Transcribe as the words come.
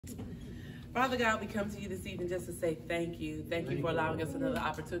Father God, we come to you this evening just to say thank you. Thank you for allowing us another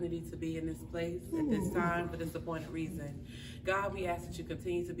opportunity to be in this place at this time for this appointed reason. God, we ask that you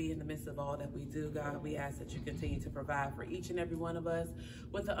continue to be in the midst of all that we do. God, we ask that you continue to provide for each and every one of us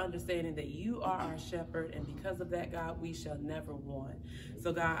with the understanding that you are our shepherd, and because of that, God, we shall never want.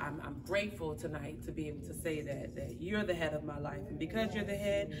 So God, I'm grateful tonight to be able to say that you're the head of my life, and because you're the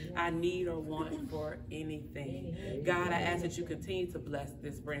head, I need or want for anything. God, I ask that you continue to bless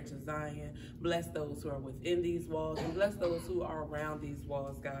this branch of Zion. Bless those who are within these walls, and bless those who are around these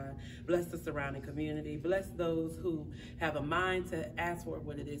walls, God. Bless the surrounding community. Bless those who have a mind to ask for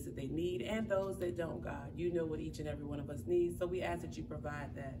what it is that they need, and those that don't, God. You know what each and every one of us needs, so we ask that you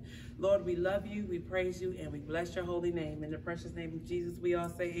provide that. Lord, we love you, we praise you, and we bless your holy name. In the precious name of Jesus, we all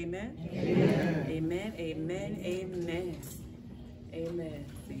say amen. Amen. Amen, amen, amen. Amen.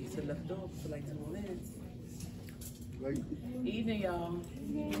 See you to left door for like 2 more minutes. Evening, y'all.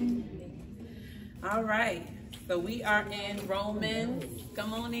 All right, so we are in Romans.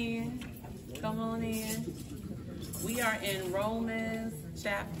 Come on in. Come on in. We are in Romans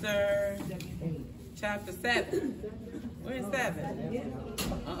chapter 7. We're in 7.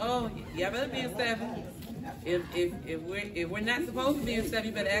 Y'all better be in 7. If we're not supposed to be in 7,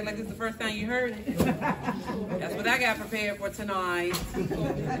 you better act like it's the first time you heard it. That's what I got prepared for tonight. It's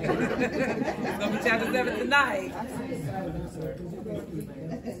gonna be chapter 7 tonight.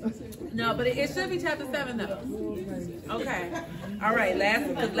 No, but it should be chapter 7 though. Okay. All right.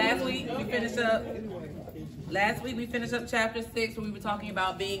 Last week we finished up chapter 6 where we were talking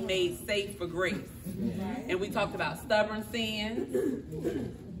about being made safe for grace, and we talked about stubborn sins.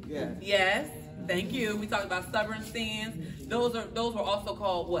 Yes. Thank you. We talked about stubborn sins. Those were also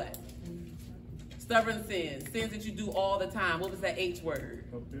called what? Stubborn sins. Sins that you do all the time. What was that H word?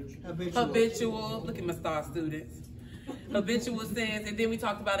 Habitual. Look at my star students. Habitual sins. And then we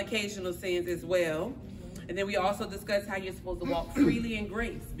talked about occasional sins as well. And then we also discussed how you're supposed to walk freely in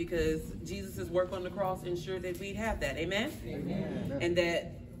grace, because Jesus' work on the cross ensured that we'd have that. Amen? Amen.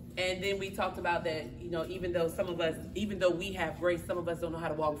 And then we talked about that, even though we have grace, some of us don't know how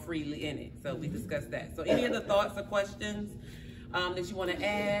to walk freely in it. So we discussed that. So any other thoughts or questions that you want to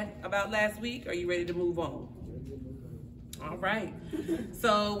add about last week? Are you ready to move on? All right.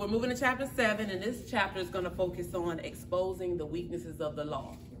 So we're moving to chapter 7, and this chapter is going to focus on exposing the weaknesses of the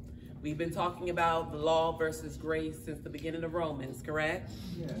law. We've been talking about the law versus grace since the beginning of Romans, correct?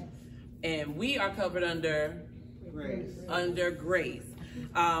 Yes. And we are covered under grace.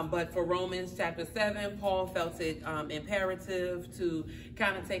 But for Romans chapter 7, Paul felt it imperative to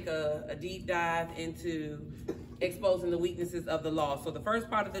kind of take a deep dive into exposing the weaknesses of the law. So the first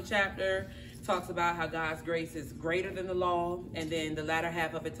part of the chapter talks about how God's grace is greater than the law, and then the latter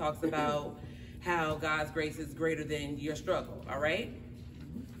half of it talks about how God's grace is greater than your struggle, all right?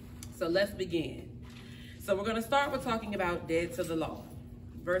 So let's begin. So we're going to start with talking about dead to the law.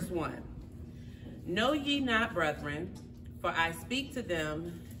 Verse 1. Know ye not, brethren, for I speak to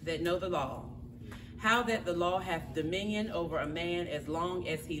them that know the law, how that the law hath dominion over a man as long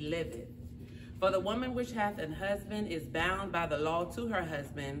as he liveth. For the woman which hath an husband is bound by the law to her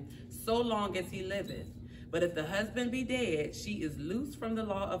husband so long as he liveth. But if the husband be dead, she is loosed from the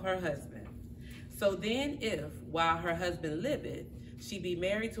law of her husband. So then if, while her husband liveth, she be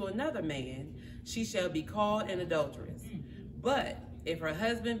married to another man, she shall be called an adulteress. But if her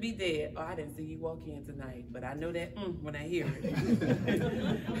husband be dead, I didn't see you walk in tonight, but I know that when I hear it.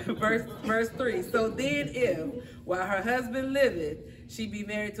 verse 3, so then if, while her husband liveth, she be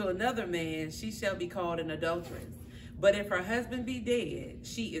married to another man, she shall be called an adulteress. But if her husband be dead,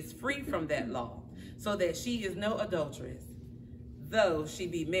 she is free from that law, so that she is no adulteress, though she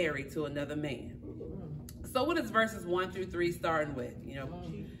be married to another man. So what is verses 1 through 3 starting with?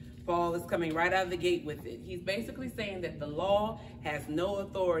 Paul is coming right out of the gate with it. He's basically saying that the law has no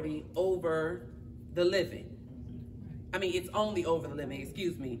authority over the living. It's only over the living,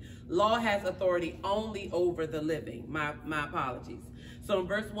 excuse me. Law has authority only over the living. My apologies. So in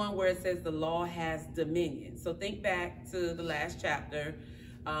verse 1 where it says the law has dominion. So think back to the last chapter.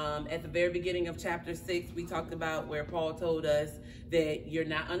 At the very beginning of chapter 6, we talked about where Paul told us that you're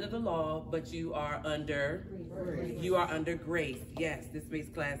not under the law, but you are under grace. Yes, this makes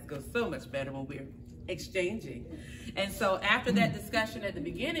class go so much better when we're exchanging. And so after that discussion at the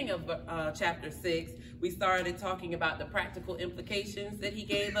beginning of chapter 6, we started talking about the practical implications that he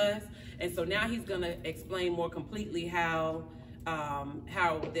gave us. And so now he's going to explain more completely how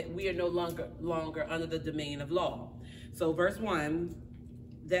that we are no longer under the dominion of law. So verse 1,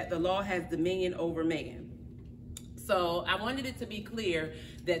 that the law has dominion over man. So I wanted it to be clear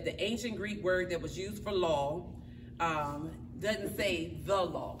that the ancient Greek word that was used for law, doesn't say the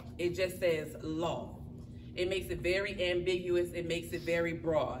law. It just says law. It makes it very ambiguous. It makes it very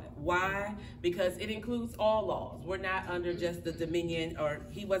broad. Why? Because it includes all laws. We're not under just the dominion, or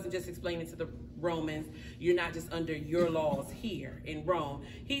he wasn't just explaining to the Romans, you're not just under your laws here in Rome.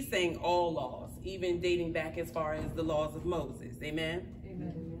 He's saying all laws, even dating back as far as the laws of Moses. Amen?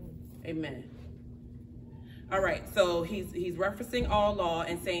 Amen. Amen. All right, so he's referencing all law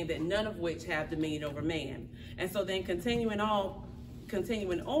and saying that none of which have dominion over man. And so then continuing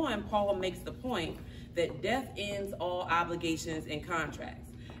on, Paul makes the point that death ends all obligations and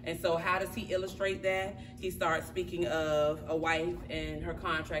contracts. And so how does he illustrate that? He starts speaking of a wife and her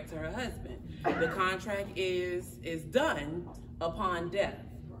contract to her husband. The contract is done upon death.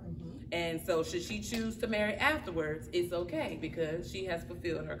 And so should she choose to marry afterwards, it's okay because she has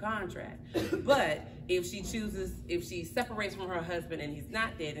fulfilled her contract. But if she separates from her husband and he's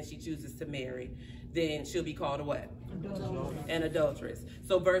not dead and she chooses to marry, then she'll be called a what? An adulteress.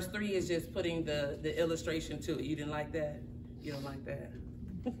 So verse 3 is just putting the illustration to it. You didn't like that? You don't like that?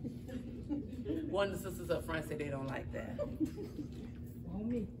 One of the sisters up front said they don't like that.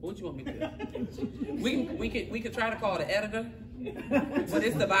 What you want me to do? We could try to call the editor, but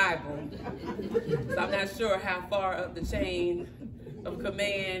it's the Bible. So I'm not sure how far up the chain of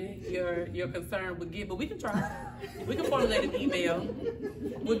command your concern would get, but we can try. We can formulate an email.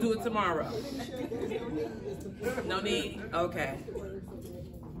 We'll do it tomorrow. No need? Okay.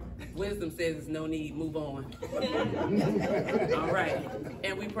 Wisdom says it's no need. Move on. All right.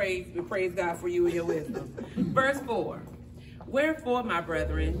 And we praise God for you and your wisdom. Verse 4. Wherefore, my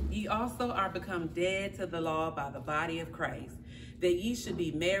brethren, ye also are become dead to the law by the body of Christ, that ye should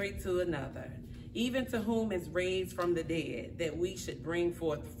be married to another, even to whom is raised from the dead, that we should bring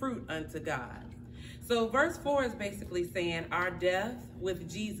forth fruit unto God. So verse 4 is basically saying our death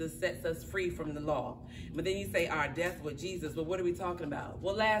with Jesus sets us free from the law. But then you say our death with Jesus, but what are we talking about?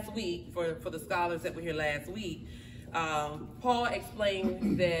 Well, last week, for the scholars that were here last week, Paul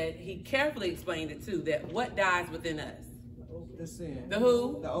explained that, he carefully explained it too, that what dies within us? The sin. The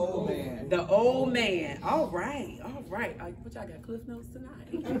who? The old man. The old man. All right. All right. What y'all got? Cliff Notes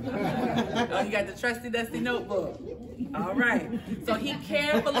tonight? Oh, you got the trusty dusty notebook. All right. So he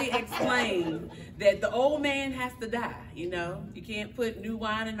carefully explained that the old man has to die. You know, you can't put new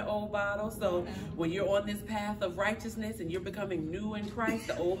wine in the old bottle. So when you're on this path of righteousness and you're becoming new in Christ,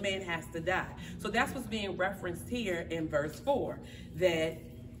 the old man has to die. So that's what's being referenced here in verse 4. That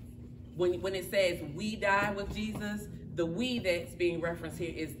when it says we die with Jesus, the we that's being referenced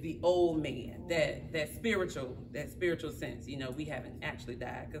here is the old man, that spiritual sense. You know, we haven't actually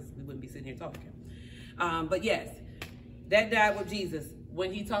died because we wouldn't be sitting here talking. But yes, that died with Jesus.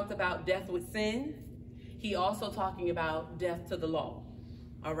 When he talked about death with sin, he also talking about death to the law.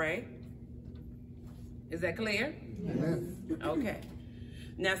 All right? Is that clear? Yes. Okay.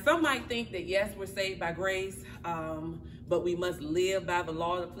 Now, some might think that yes, we're saved by grace, but we must live by the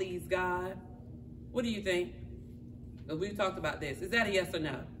law to please God. What do you think? We've talked about this. Is that a yes or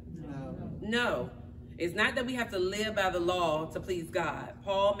no? No. No. It's not that we have to live by the law to please God.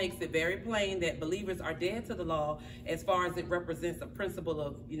 Paul makes it very plain that believers are dead to the law as far as it represents a principle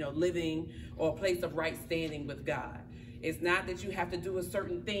of, living or a place of right standing with God. It's not that you have to do a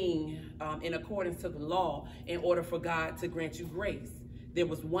certain thing in accordance to the law in order for God to grant you grace. There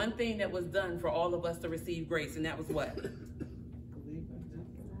was one thing that was done for all of us to receive grace, and that was what?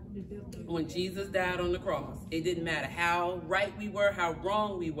 When Jesus died on the cross. It didn't matter how right we were, how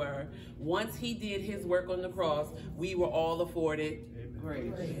wrong we were. Once he did his work on the cross, we were all afforded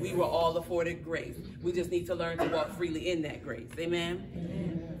grace. We were all afforded grace. We just need to learn to walk freely in that grace. Amen?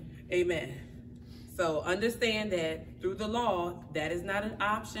 Amen. Amen. So understand that through the law, that is not an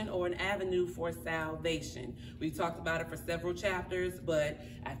option or an avenue for salvation. We've talked about it for several chapters, but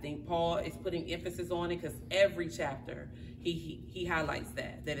I think Paul is putting emphasis on it because every chapter he highlights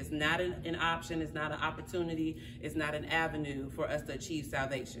that it's not an option, it's not an opportunity, it's not an avenue for us to achieve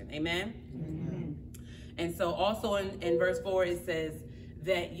salvation. Amen? Amen. And so also in verse 4, it says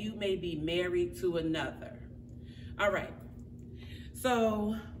that you may be married to another. All right.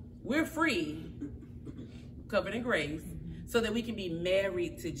 So we're free, covered in grace, so that we can be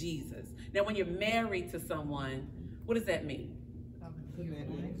married to Jesus. Now, when you're married to someone, what does that mean?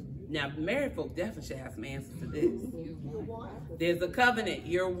 Now, married folk definitely should have some answers to this. There's a covenant.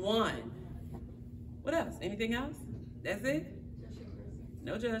 You're one. What else? Anything else? That's it?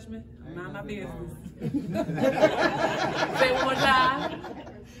 No judgment. Mind my business. Say it one more time.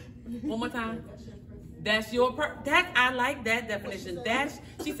 One more time. That's your I like that definition.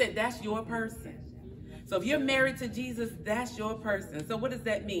 She said that's your person. So if you're married to Jesus, that's your person. So what does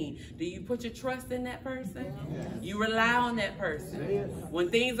that mean? Do you put your trust in that person? You rely on that person. When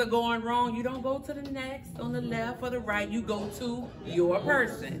things are going wrong, you don't go to the next, on the left or the right. You go to your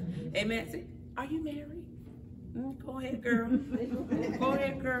person. Amen. See, are you married? Go ahead, girl. Go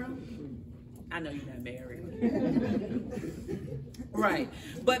ahead, girl. I know you're not married. Right.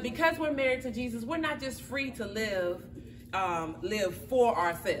 But because we're married to Jesus, we're not just free to live for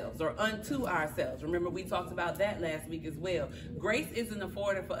ourselves or unto ourselves. Remember, we talked about that last week as well. Grace isn't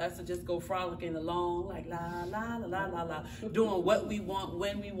afforded for us to just go frolicking along like la, la, la, la, la, la, doing what we want,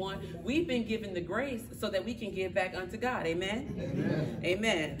 when we want. We've been given the grace so that we can give back unto God. Amen? Amen.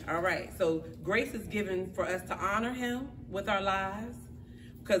 Amen. All right. So grace is given for us to honor him with our lives.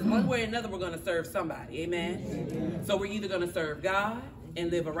 Because one way or another, we're going to serve somebody. Amen? Amen. So we're either going to serve God and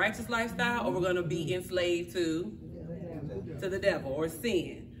live a righteous lifestyle, or we're going to be enslaved to the devil or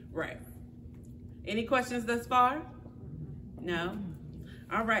sin. Right. Any questions thus far? No?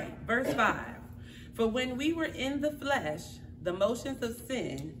 All right. Verse 5. For when we were in the flesh, the motions of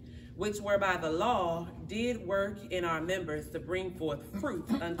sin, which were by the law, did work in our members to bring forth fruit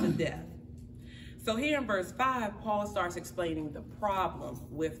unto death. So here in verse 5, Paul starts explaining the problem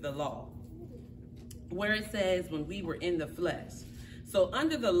with the law, where it says when we were in the flesh. So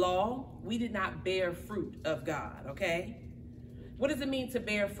under the law, we did not bear fruit of God, okay? What does it mean to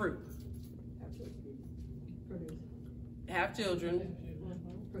bear fruit? Have children.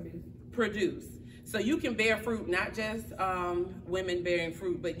 Produce. So you can bear fruit, not just women bearing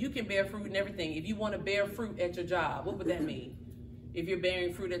fruit, but you can bear fruit in everything. If you want to bear fruit at your job, what would that mean? If you're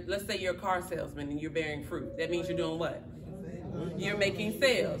bearing fruit, let's say you're a car salesman and you're bearing fruit, that means you're doing what? You're making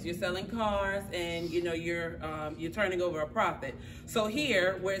sales. You're selling cars, and you know you're turning over a profit. So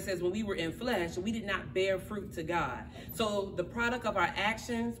here, where it says when we were in flesh, we did not bear fruit to God. So the product of our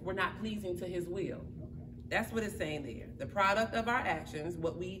actions were not pleasing to His will. That's what it's saying there. The product of our actions,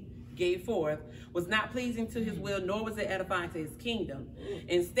 what we gave forth, was not pleasing to His will, nor was it edifying to His kingdom.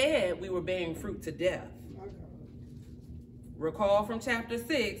 Instead, we were bearing fruit to death. Recall from chapter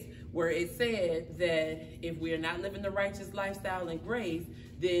 6, where it said that if we are not living the righteous lifestyle in grace,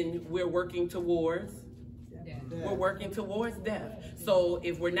 then we're working towards death. So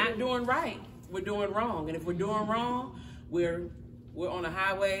if we're not doing right, we're doing wrong. And if we're doing wrong, we're on a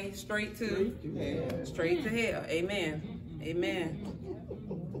highway straight to hell. Amen. Amen.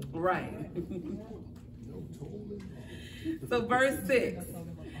 Right. So verse 6.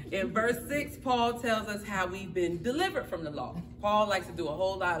 In verse 6, Paul tells us how we've been delivered from the law. Paul likes to do a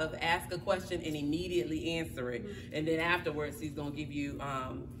whole lot of ask a question and immediately answer it. And then afterwards, he's going to give you,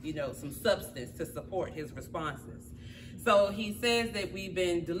 some substance to support his responses. So he says that we've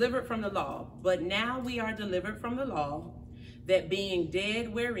been delivered from the law, but now we are delivered from the law, that being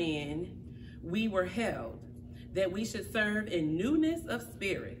dead wherein we were held, that we should serve in newness of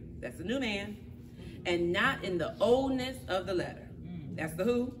spirit. That's the new man. And not in the oldness of the letter. That's the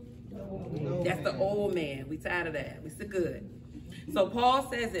who? That's the old man. We tired of that. We still good. So Paul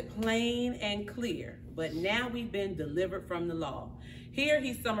says it plain and clear, but now we've been delivered from the law. Here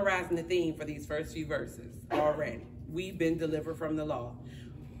he's summarizing the theme for these first few verses already. We've been delivered from the law.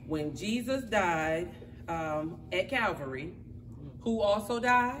 When Jesus died at Calvary, who also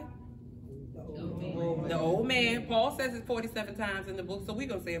died? The old man. Paul says it 47 times in the book, so we're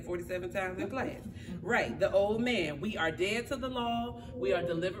going to say it 47 times in class. Right, the old man. We are dead to the law. We are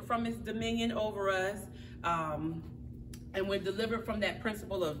delivered from its dominion over us. And we're delivered from that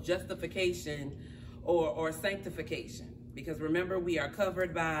principle of justification or sanctification. Because remember, we are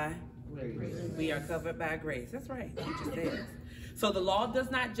covered by grace. We are covered by grace. That's right. It just says. So the law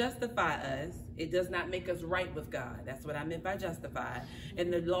does not justify us. It does not make us right with God. That's what I meant by justify.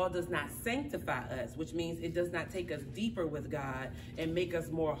 And the law does not sanctify us, which means it does not take us deeper with God and make us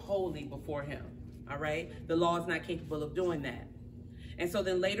more holy before Him. All right? The law is not capable of doing that. And so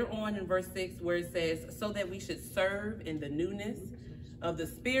then later on in verse 6, where it says, so that we should serve in the newness of the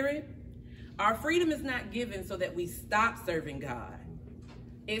Spirit, our freedom is not given so that we stop serving God.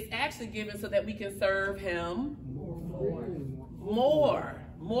 It's actually given so that we can serve Him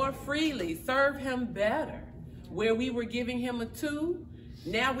more freely, serve Him better. Where we were giving Him a 2,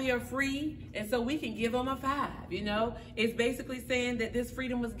 now we are free, and so we can give Him a 5. You know, it's basically saying that this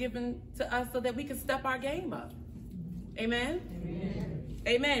freedom was given to us so that we can step our game up. Amen? Amen.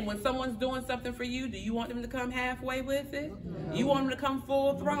 Amen. When someone's doing something for you, do you want them to come halfway with it? No. You want them to come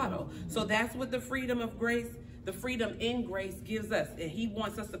full throttle. So that's what the freedom of grace, the freedom in grace gives us. And He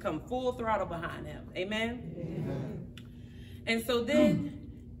wants us to come full throttle behind Him. Amen? Amen. And so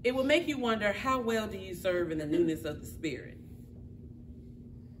then it will make you wonder, how well do you serve in the newness of the Spirit?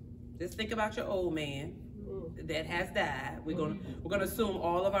 Just think about your old man. that has died. We're gonna assume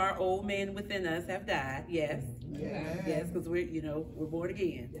all of our old men within us have died. Yes, yes, because we're born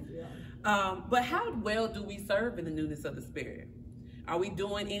again. But how well do we serve in the newness of the Spirit? Are we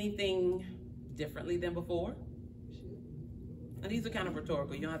doing anything differently than before? And these are kind of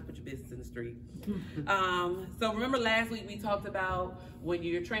rhetorical. You don't have to put your business in the street. So remember last week we talked about when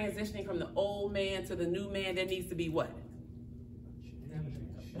you're transitioning from the old man to the new man, there needs to be what?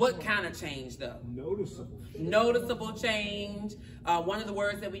 What kind of change though? Noticeable change. One of the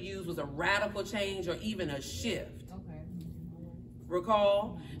words that we used was a radical change or even a shift. Okay.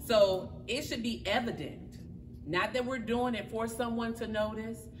 Recall? So it should be evident. Not that we're doing it for someone to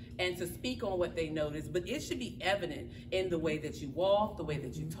notice and to speak on what they notice, but it should be evident in the way that you walk, the way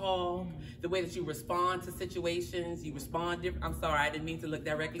that you talk, the way that you respond to situations. You respond different. I'm sorry, I didn't mean to look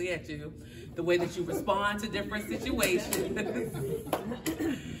directly at you. The way that you respond to different situations.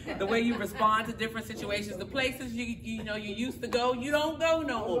 The way you respond to different situations. The places you used to go, you don't go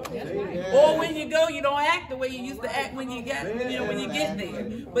no more. Or when you go, you don't act the way you used to act when you get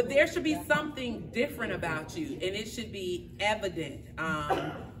there. But there should be something different about you, and it should be evident.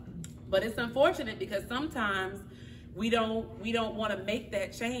 But it's unfortunate because sometimes we don't want to make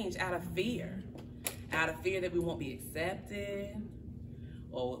that change out of fear that we won't be accepted,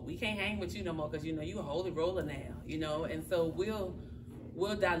 or we can't hang with you no more because you a holy roller now, and so we'll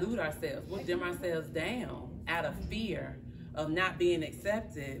dilute ourselves, we'll dim ourselves down out of fear of not being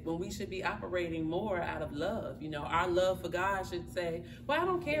accepted when we should be operating more out of love. Our love for God should say, well, I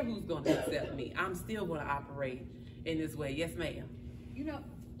don't care who's going to accept me, I'm still going to operate in this way. Yes, ma'am.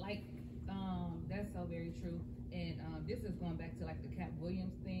 That's so very true. And this is going back to like the Cat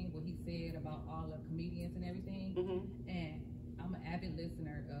Williams thing, what he said about all the comedians and everything. And I'm an avid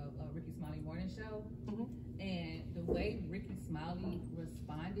listener of Ricky Smiley Morning Show. And the way Ricky Smiley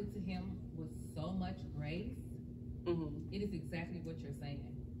responded to him with so much grace, it is exactly what you're saying.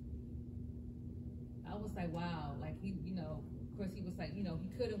 I was like, wow, like he, of course he was like, he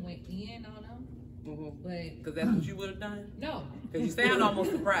could have went in on him. But because that's what you would have done? No. Because you sound almost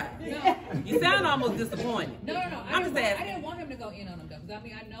surprised. No. You sound almost disappointed. No. I didn't want him to go in on him though.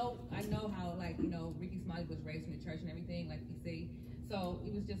 Because I know how Ricky Smiley was raised in the church and everything, like you say. So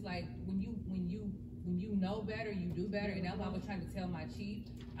it was just like when you know better, you do better. And that's what I was trying to tell my chief.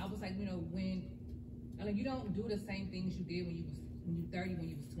 I was like, when you don't do the same things you did when you was 30, when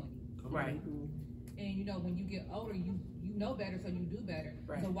you was 20. Right. And when you get older, you know better, so you do better.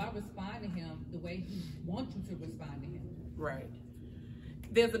 Right. So why respond to him the way he wants you to respond to him? Right.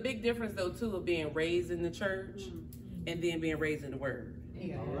 There's a big difference though too of being raised in the church and then being raised in the Word.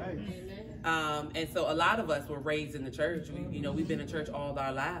 Yeah. All right. And so a lot of us were raised in the church. We've been in church all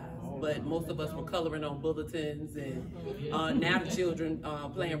our lives, but most of us were coloring on bulletins and now the children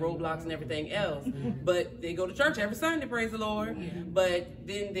playing Roblox and everything else. But they go to church every Sunday, praise the Lord. But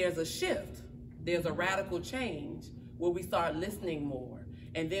then there's a shift. There's a radical change where we start listening more.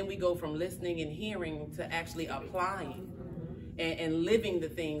 And then we go from listening and hearing to actually applying and living the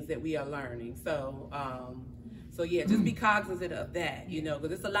things that we are learning. So yeah, just be cognizant of that, because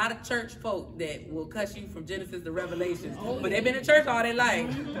there's a lot of church folk that will cuss you from Genesis to Revelation, but they've been in church all their life.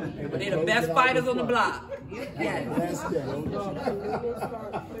 But they're the best fighters on the block. Yeah. We'll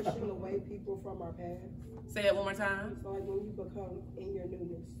start pushing away people from our past. Say it one more time. So like when you become in your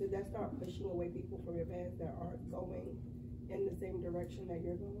newness, did that start pushing away people from your past that aren't going in the same direction that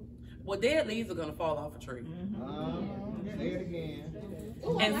you're going? Well, dead leaves are going to fall off a tree. Say it again.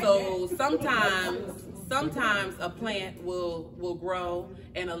 And so sometimes a plant will grow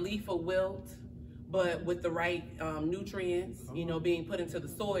and a leaf will wilt, but with the right nutrients, being put into the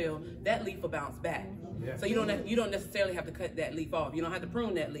soil, that leaf will bounce back. Yeah. So you don't necessarily have to cut that leaf off. You don't have to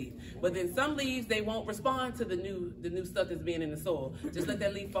prune that leaf. But then some leaves, they won't respond to the new stuff that's being in the soil. Just let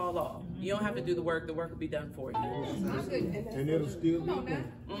that leaf fall off. You don't have to do the work. The work will be done for you. And it'll still be a plant.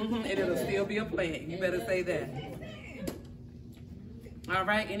 And it'll still be a plant. You better say that. All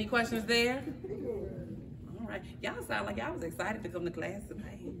right. Any questions there? All right. Y'all sound like y'all was excited to come to class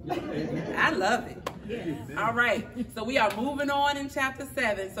today. I love it. All right. So we are moving on in chapter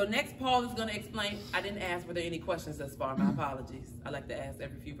 7. So next Paul is going to explain. I didn't ask were there any questions thus far. My apologies. I like to ask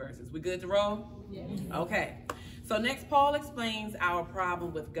every few verses. We good to roll? Yes. Okay. So next Paul explains our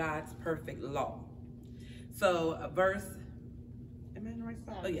problem with God's perfect law. So verse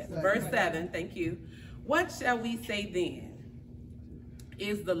 7. Thank you. What shall we say then?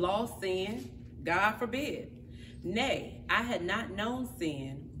 Is the law sin? God forbid. Nay, I had not known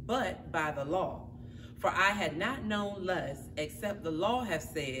sin, but by the law. For I had not known lust, except the law have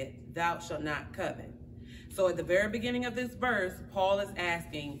said, thou shalt not covet. So at the very beginning of this verse, Paul is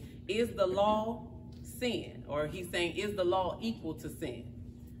asking, is the law sin? Or he's saying, is the law equal to sin?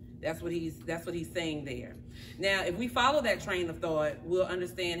 That's what he's saying there. Now, if we follow that train of thought, we'll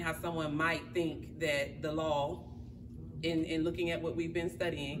understand how someone might think that the law, in looking at what we've been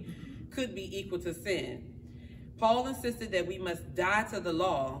studying, could be equal to sin. Paul insisted that we must die to the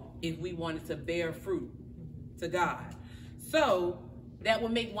law if we wanted to bear fruit to God. So that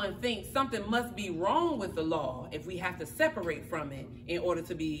would make one think something must be wrong with the law if we have to separate from it in order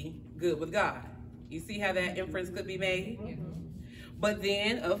to be good with God. You see how that inference could be made? But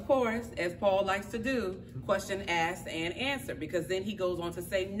then, of course, as Paul likes to do, question asked and answered, because then he goes on to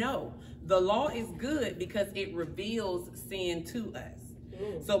say, no, the law is good because it reveals sin to us.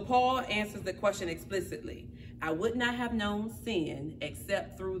 So Paul answers the question explicitly. I would not have known sin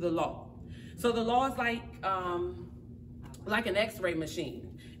except through the law. So the law is like an x-ray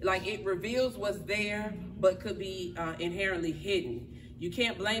machine. Like, it reveals what's there, but could be inherently hidden. You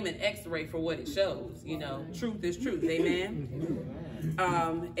can't blame an x-ray for what it shows. You know, truth is truth, amen?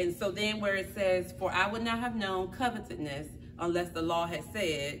 And so then where it says, for I would not have known covetousness unless the law had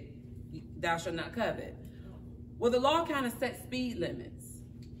said, thou shalt not covet. Well, the law kind of sets speed limits,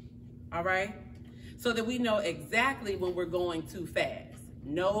 all right? So that we know exactly when we're going too fast.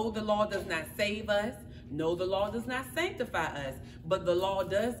 No, the law does not save us. No, the law does not sanctify us, but the law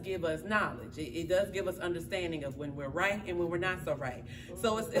does give us knowledge. It does give us understanding of when we're right and when we're not so right.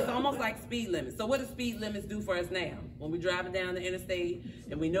 So it's almost like speed limits. So what do speed limits do for us now? When we're driving down the interstate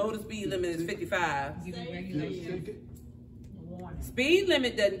and we know the speed limit is 55. Speed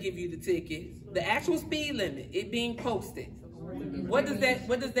limit doesn't give you the ticket. The actual speed limit, it being posted. What does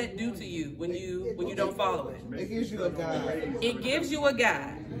that do to you when you don't follow it? It gives you a guide. It gives you a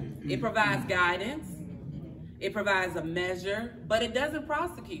guide. It provides guidance. It provides a measure, but it doesn't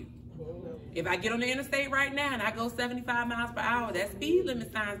prosecute. If I get on the interstate right now and I go 75 miles per hour, that speed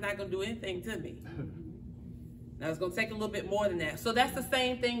limit sign is not going to do anything to me. Now, it's going to take a little bit more than that. So that's the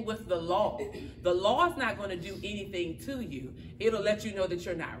same thing with the law. The law is not going to do anything to you. It'll let you know that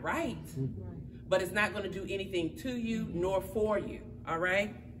you're not right, but it's not going to do anything to you nor for you, all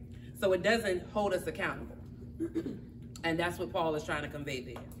right? So it doesn't hold us accountable. And that's what Paul is trying to convey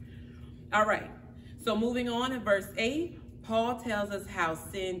there. All right. So moving on in verse 8, Paul tells us how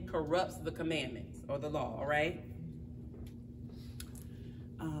sin corrupts the commandments or the law, all right?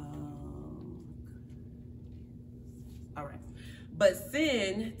 All right. But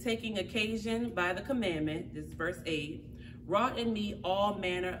sin, taking occasion by the commandment, this is verse 8, wrought in me all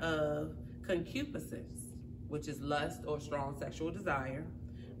manner of concupiscence, which is lust or strong sexual desire.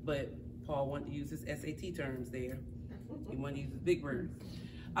 But Paul wanted to use his SAT terms there. He wanted to use his big words.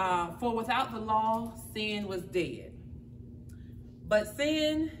 For without the law, sin was dead. But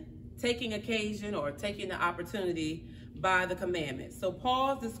sin, taking occasion or taking the opportunity by the commandment. So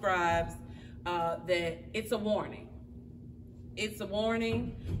Paul describes that it's a warning. It's a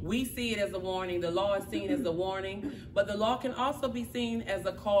warning. We see it as a warning. The law is seen as a warning. But the law can also be seen as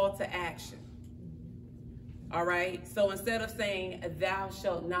a call to action. All right? So instead of saying, thou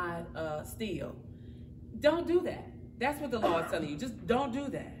shalt not steal, don't do that. That's what the law is telling you. Just don't do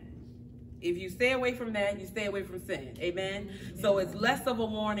that. If you stay away from that, you stay away from sin. Amen? So it's less of a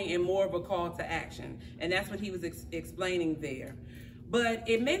warning and more of a call to action. And that's what he was explaining there. But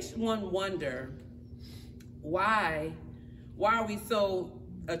it makes one wonder, why are we so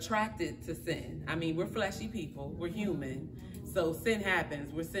attracted to sin? I mean, we're fleshy people. We're human. So sin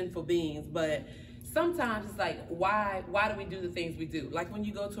happens. We're sinful beings. But sometimes it's like, why do we do the things we do? Like when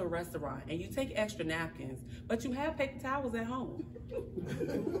you go to a restaurant and you take extra napkins, but you have paper towels at home.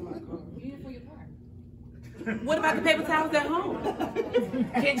 What about the paper towels at home?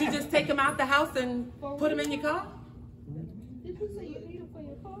 Can't you just take them out the house and put them in your car? Did you say you need them for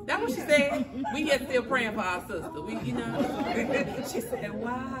your car? That's what she said. We yet still praying for our sister. She said,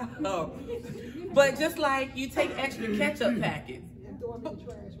 wow. But just like you take extra ketchup packets,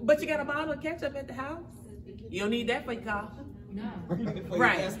 but you got a bottle of ketchup at the house? You don't need that for your car. No.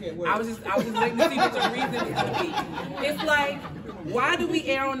 Right. I was just waiting to see what your reason is going to be. It's like, why do we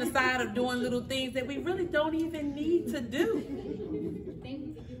err on the side of doing little things that we really don't even need to do?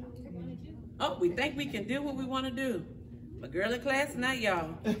 Oh, we think we can do what we want to do. My girl in class tonight,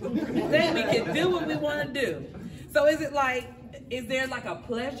 y'all. We think we can do what we want to do. So is there like a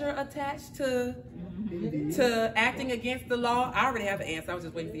pleasure attached to acting against the law? I already have an answer. I was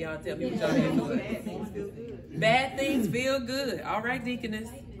just waiting for y'all to tell me what y'all answer was. Bad things feel good. All right, Deaconess.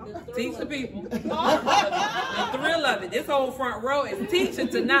 Teach the people. The thrill of it. This whole front row is teaching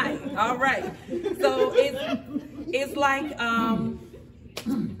tonight. All right. So it's like,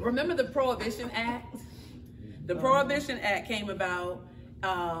 remember the Prohibition Act? The Prohibition Act came about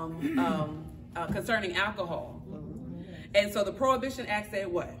concerning alcohol. And so the Prohibition Act said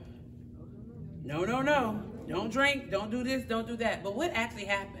what? No, no, no. Don't drink, don't do this, don't do that. But what actually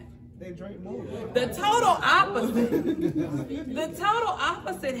happened? They drink more. The total opposite. The total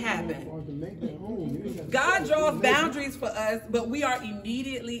opposite happened. God draws boundaries for us, but we are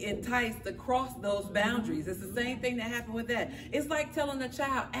immediately enticed to cross those boundaries. It's the same thing that happened with that. It's like telling a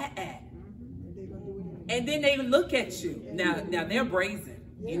child, and then they look at you. Now they're brazen.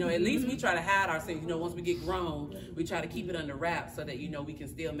 You know, at least we try to hide our sins. You know, once we get grown, we try to keep it under wraps so that, you know, we can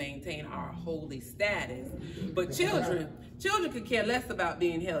still maintain our holy status. But children could care less about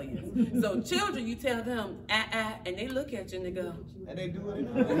being hellions. So children, you tell them, and they look at you and they go. And they do it.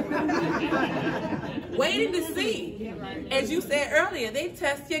 Waiting to see. As you said earlier, they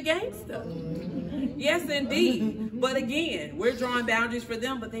test your gangster. Yes, indeed. But again, we're drawing boundaries for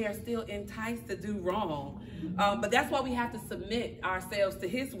them, but they are still enticed to do wrong. But that's why we have to submit ourselves to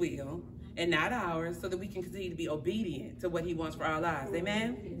his will and not ours, so that we can continue to be obedient to what he wants for our lives.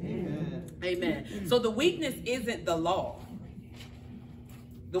 Amen? Amen. Amen. So the weakness isn't the law.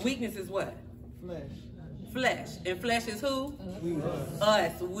 The weakness is what? Flesh. Flesh. And flesh is who?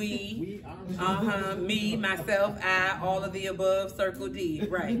 Us. We. Me, myself, I, all of the above, circle D.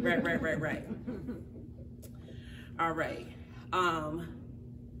 Right. All right.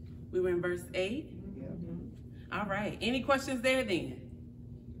 We were in verse 8. All right. Any questions there then?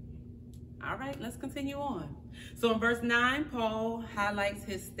 All right, let's continue on. So in verse 9, Paul highlights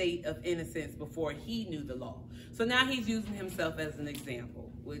his state of innocence before he knew the law. So now he's using himself as an example,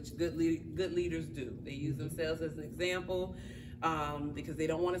 which good leaders do. They use themselves as an example because they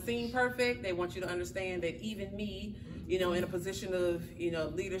don't want to seem perfect. They want you to understand that even me, you know, in a position of, you know,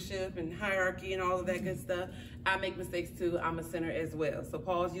 leadership and hierarchy and all of that good stuff, I make mistakes too. I'm a sinner as well. So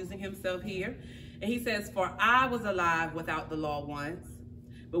Paul's using himself here. And he says, for I was alive without the law once,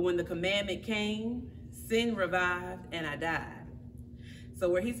 but when the commandment came, sin revived and I died. So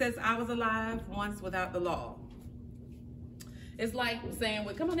where he says, I was alive once without the law, it's like saying,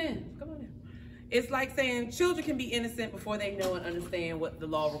 well, come on in. It's like saying children can be innocent before they know and understand what the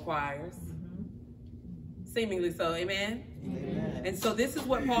law requires. Seemingly so, amen? Amen. And so this is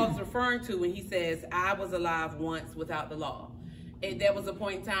what Paul is referring to when he says, I was alive once without the law. And there was a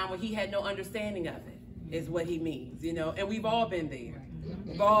point in time where he had no understanding of it, is what he means, you know? And we've all been there.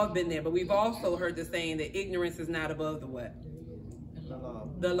 We've all been there, but we've also heard the saying that ignorance is not above the what?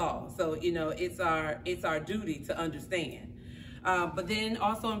 The law. So, you know, it's our duty to understand. But then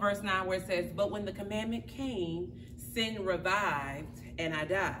also in verse 9 where it says, but when the commandment came, sin revived and I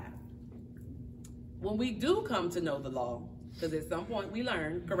died. When we do come to know the law, because at some point we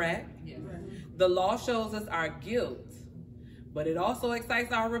learn, correct? Yes. The law shows us our guilt, but it also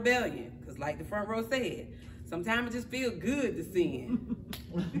excites our rebellion. Because like the front row said, sometimes it just feels good to sin.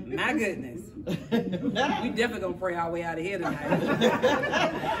 My goodness. We definitely gonna pray our way out of here tonight.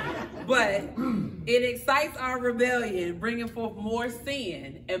 But it excites our rebellion, bringing forth more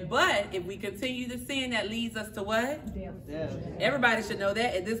sin. But if we continue to sin, that leads us to what? Death. Everybody should know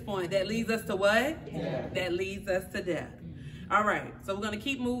that at this point. That leads us to what? Death. That leads us to death. All right, so we're gonna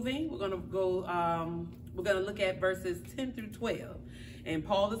keep moving. We're gonna go, we're gonna look at verses 10 through 12. And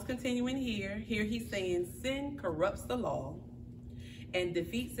Paul is continuing here. Here he's saying sin corrupts the law and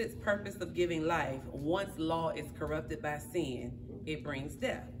defeats its purpose of giving life. Once law is corrupted by sin, it brings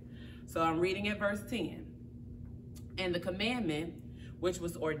death. So I'm reading at verse 10. And the commandment, which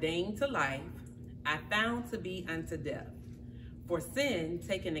was ordained to life, I found to be unto death. For sin,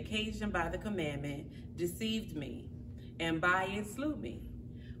 taking occasion by the commandment, deceived me, and by it slew me.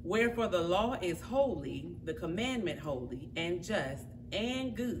 Wherefore the law is holy, the commandment holy, and just,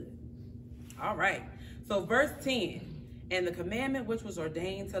 and good. All right. So verse 10, and the commandment which was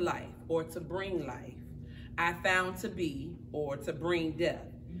ordained to life, or to bring life, I found to be, or to bring death.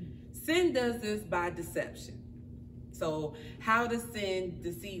 Sin does this by deception. So how does sin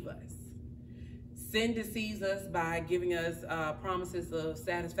deceive us? Sin deceives us by giving us promises of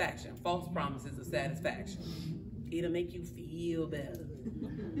satisfaction, false promises of satisfaction. It'll make you feel better.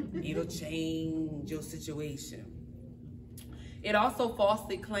 It'll change your situation. It also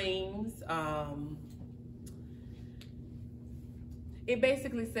falsely claims, it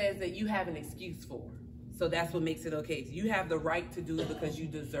basically says that you have an excuse for it. So that's what makes it okay. You have the right to do it because you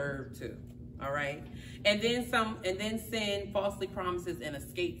deserve to. All right. And then sin falsely promises an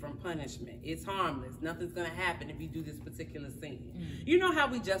escape from punishment. It's harmless. Nothing's going to happen if you do this particular sin. You know how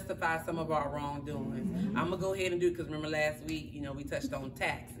we justify some of our wrongdoings. I'm going to go ahead and do it because remember last week, you know, we touched on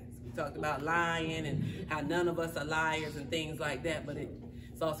taxes. We talked about lying and how none of us are liars and things like that, but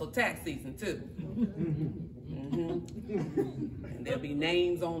it's also tax season too. And there'll be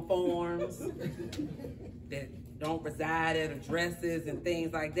names on forms that don't reside at addresses and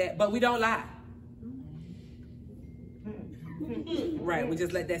things like that. But we don't lie. Right, we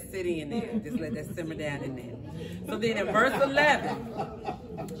just let that sit in there. Just let that simmer down in there. So then in verse 11,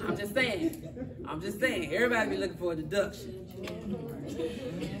 I'm just saying, everybody be looking for a deduction.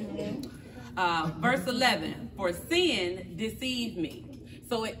 Verse 11, for sin deceived me.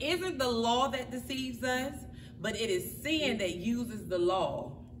 So it isn't the law that deceives us, but it is sin that uses the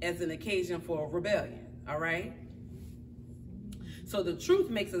law as an occasion for rebellion, all right? So the truth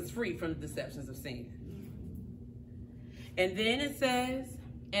makes us free from the deceptions of sin. And then it says,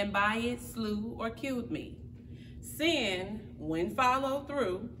 and by it slew or killed me. Sin, when followed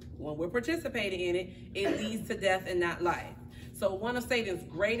through, when we're participating in it, it leads to death and not life. So one of Satan's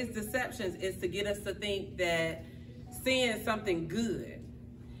greatest deceptions is to get us to think that sin is something good,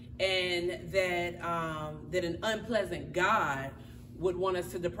 and that that an unpleasant God would want us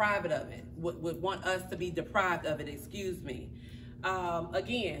to deprive it of it, would want us to be deprived of it, excuse me.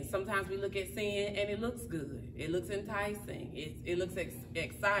 Again, sometimes we look at sin and it looks good. It looks enticing. It looks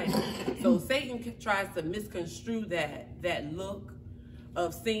exciting. So Satan tries to misconstrue that look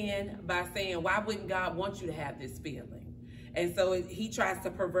of sin by saying, why wouldn't God want you to have this feeling? And so he tries to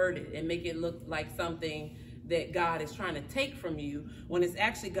pervert it and make it look like something that God is trying to take from you, when it's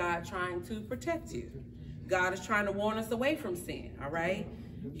actually God trying to protect you. God is trying to warn us away from sin, all right?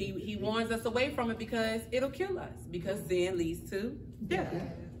 He warns us away from it because it'll kill us, because sin leads to death,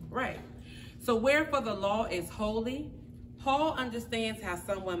 right? So wherefore the law is holy, Paul understands how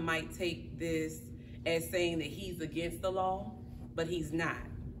someone might take this as saying that he's against the law, but he's not,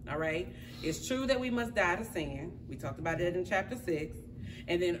 all right? It's true that we must die to sin. We talked about it in chapter 6.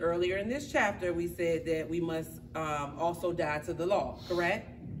 And then earlier in this chapter, we said that we must also die to the law, correct?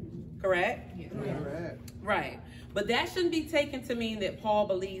 Correct? Yeah. Right. But that shouldn't be taken to mean that Paul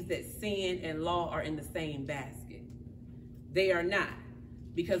believes that sin and law are in the same basket. They are not.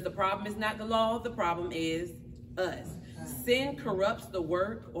 Because the problem is not the law, the problem is us. Sin corrupts the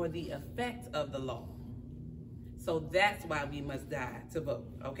work or the effect of the law. So that's why we must die to vote,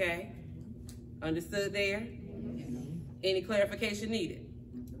 okay? Understood there? Any clarification needed?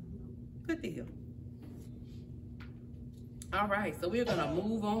 Good deal. All right, so we're gonna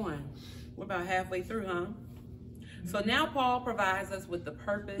move on. We're about halfway through, huh? So now Paul provides us with the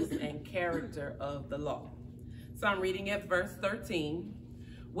purpose and character of the law. So I'm reading at verse 13.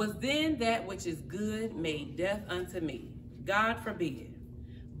 Was then that which is good made death unto me? God forbid.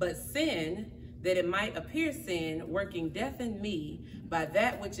 But sin, that it might appear sin, working death in me by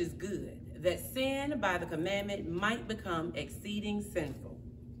that which is good, that sin by the commandment might become exceeding sinful.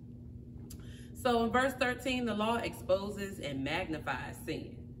 So in verse 13, the law exposes and magnifies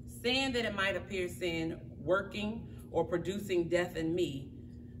sin. Sin, that it might appear sin, working or producing death in me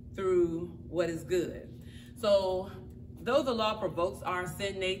through what is good. So though the law provokes our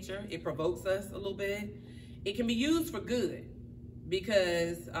sin nature, it provokes us a little bit, it can be used for good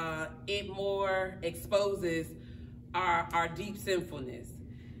because it more exposes our deep sinfulness.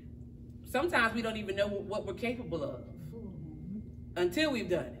 Sometimes we don't even know what we're capable of until we've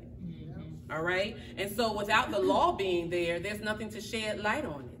done it. All right? And so without the law being there, there's nothing to shed light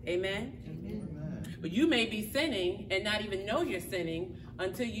on it. Amen? Amen. But you may be sinning and not even know you're sinning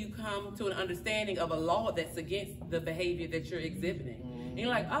until you come to an understanding of a law that's against the behavior that you're exhibiting. And you're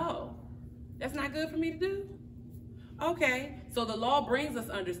like, oh, that's not good for me to do? Okay, so the law brings us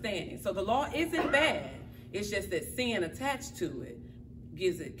understanding. So the law isn't bad. It's just that sin attached to it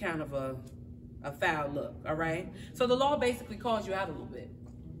gives it kind of a foul look, all right? So the law basically calls you out a little bit,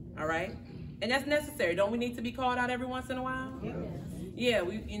 all right? And that's necessary. Don't we need to be called out every once in a while? Yes. Yeah,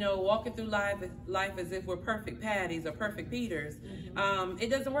 we, walking through life as if we're perfect Patties or perfect Peters. It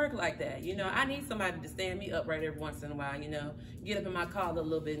doesn't work like that. I need somebody to stand me upright every once in a while, get up in my collar a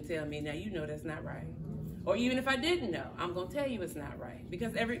little bit and tell me, now, that's not right. Or even if I didn't know, I'm going to tell you it's not right.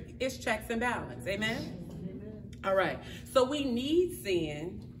 Because it's checks and balance. Amen? All right. So we need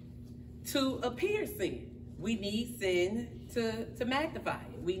sin to appear sin. We need sin to magnify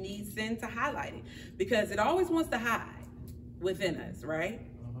it. We need sin to highlight it. Because it always wants to hide within us, right?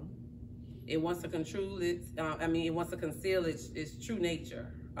 It wants to control its, it wants to conceal its true nature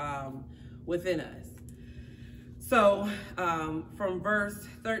within us. So from verse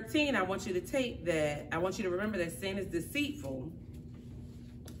 13, I want you to remember that sin is deceitful.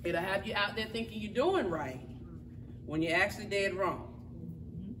 It'll have you out there thinking you're doing right when you're actually dead wrong.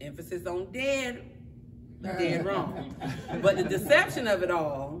 Emphasis on dead wrong. But the deception of it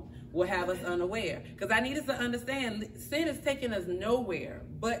all will have us unaware. Because I need us to understand, sin is taking us nowhere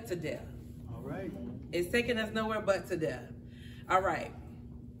but to death. Right. It's taking us nowhere but to death. All right.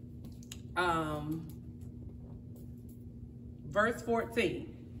 Verse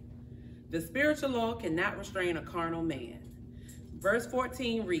 14. The spiritual law cannot restrain a carnal man. Verse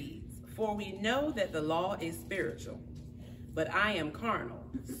 14 reads, for we know that the law is spiritual, but I am carnal,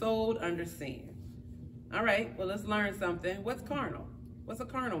 sold under sin. All right, well, let's learn something. What's carnal? What's a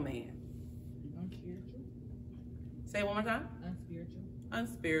carnal man? Unspiritual. Say it one more time. Unspiritual.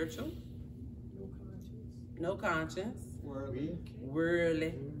 Unspiritual. No conscience. Worldly.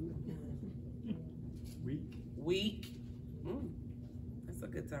 Worldly. Weak. Weak. That's a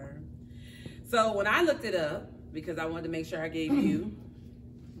good term. So when I looked it up, because I wanted to make sure I gave you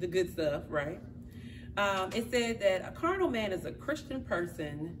the good stuff, right? It said that a carnal man is a Christian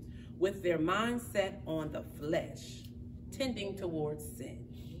person with their mind set on the flesh, tending towards sin.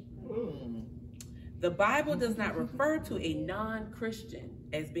 The Bible does not refer to a non-Christian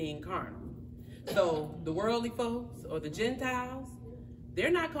as being carnal. So the worldly folks or the Gentiles,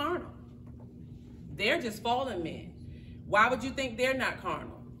 they're not carnal. They're just fallen men. Why would you think they're not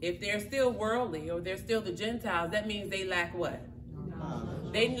carnal? If they're still worldly or they're still the Gentiles, that means they lack what?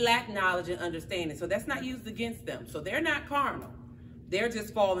 Knowledge. They lack knowledge and understanding. So that's not used against them. So they're not carnal. They're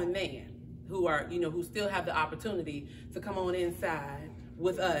just fallen men who are, who still have the opportunity to come on inside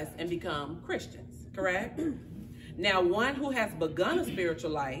with us and become Christians, correct? Now, one who has begun a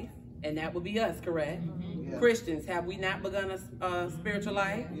spiritual life, and that would be us, correct? Yes. Christians, have we not begun a spiritual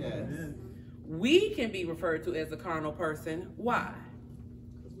life? Yes. We can be referred to as a carnal person. Why?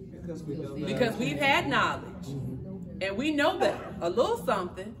 Because we've had knowledge and we know better, a little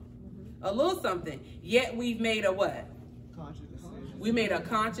something, yet we've made a what? Conscious decision. We made a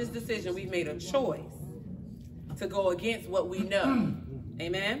conscious decision. We've made a choice to go against what we know.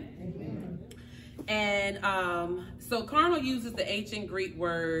 Amen? And so carnal uses the ancient Greek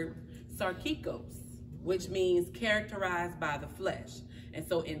word sarkikos, which means characterized by the flesh. And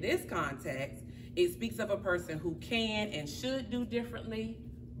so in this context, it speaks of a person who can and should do differently,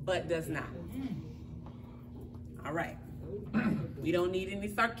 but does not. All right. We don't need any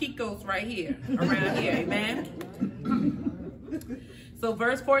sarkikos right here, around here, amen? So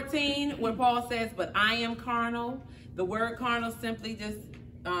verse 14, where Paul says, but I am carnal, the word carnal simply just,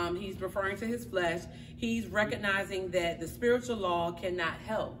 he's referring to his flesh. He's recognizing that the spiritual law cannot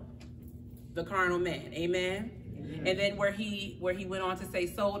help the carnal man, amen? And then where he went on to say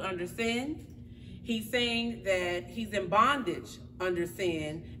sold under sin, he's saying that he's in bondage under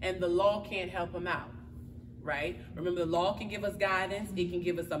sin and the law can't help him out, right? Remember, the law can give us guidance, it can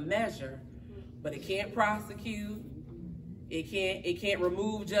give us a measure, but it can't prosecute, it can't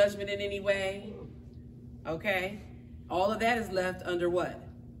remove judgment in any way, okay? All of that is left under what?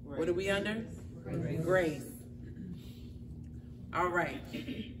 Grace. What are we under? Grace. All right.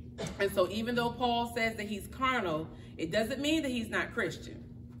 And so even though Paul says that he's carnal, it doesn't mean that he's not Christian.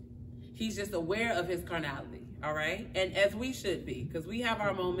 He's just aware of his carnality, all right? And as we should be, because we have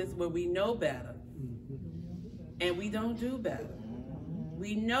our moments where we know better and we don't do better.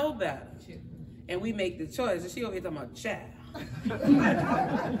 We know better and we make the choice. And she over here talking about child.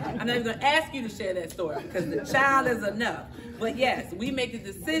 I'm not even going to ask you to share that story because the child is enough. But yes, we make the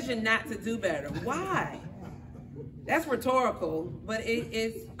decision not to do better. Why? That's rhetorical, but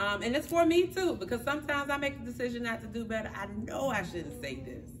it's and it's for me too, because sometimes I make the decision not to do better. I know I shouldn't say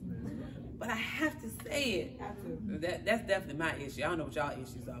this, but I have to say it. That's definitely my issue. I don't know what y'all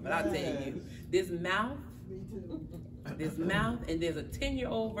issues are, but I'll tell you, this mouth, and there's a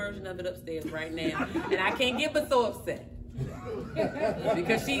 10-year-old version of it upstairs right now, and I can't get but so upset.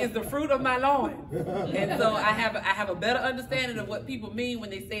 Because she is the fruit of my loins, and so I have a better understanding of what people mean when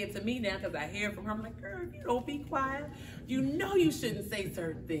they say it to me now, because I hear it from her. I'm like, girl, you don't be quiet. You know you shouldn't say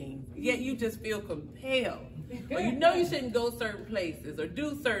certain things, yet you just feel compelled. Or you know you shouldn't go certain places or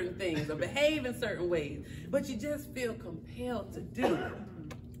do certain things or behave in certain ways, but you just feel compelled to do it.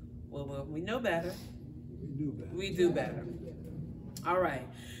 Well, we know better. We do better. All right.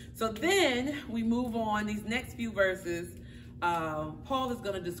 So then we move on. These next few verses, Paul is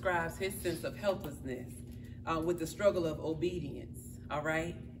going to describe his sense of helplessness with the struggle of obedience, all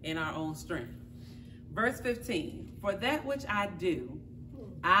right, in our own strength. Verse 15, for that which I do,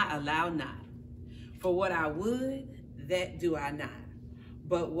 I allow not. For what I would, that do I not.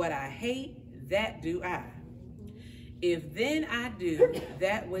 But what I hate, that do I. If then I do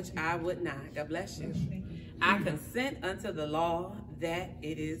that which I would not, God bless you, I consent unto the law that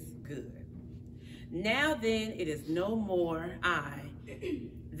it is good. Now then, it is no more I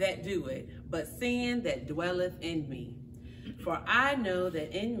that do it, but sin that dwelleth in me. For I know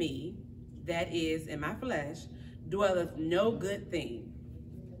that in me, that is, in my flesh, dwelleth no good thing.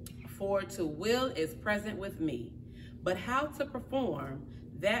 for to will is present with me, but how to perform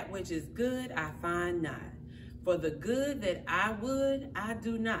that which is good I find not. For the good that I would, I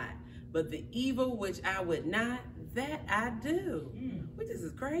do not, but the evil which I would not, that I do. We just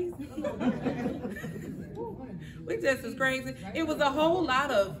as crazy. We just as crazy. It was a whole lot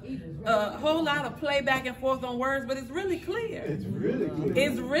of play back and forth on words, but it's really clear. It's really clear.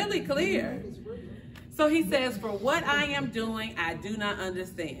 It's really clear. So he says, for what I am doing, I do not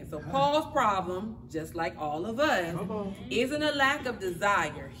understand. So Paul's problem, just like all of us, isn't a lack of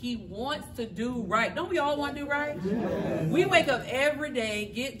desire. He wants to do right. Don't we all want to do right? Yes. We wake up every day,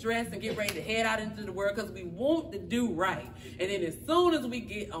 get dressed, and get ready to head out into the world because we want to do right. And then as soon as we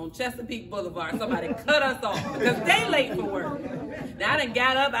get on Chesapeake Boulevard, somebody cut us off because they late for work. Now I done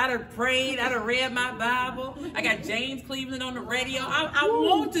got up, I done prayed, I done read my Bible. I got James Cleveland on the radio. I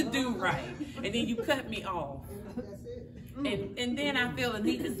want to do right. And then you cut me off. And then I feel the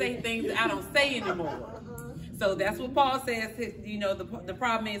need to say things that I don't say anymore. So that's what Paul says, you know, the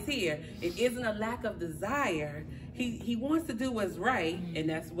problem is here. It isn't a lack of desire. He wants to do what's right, and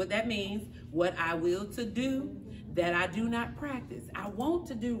that's what that means. What I will to do, that I do not practice. I want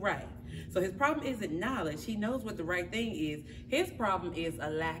to do right. So his problem isn't knowledge. He knows what the right thing is. His problem is a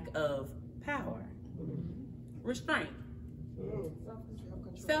lack of power. Restraint.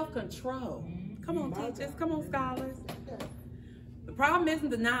 Self-control. Come on, teachers. Come on, scholars. The problem isn't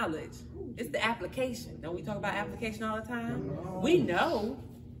the knowledge. It's the application. Don't we talk about application all the time? We know.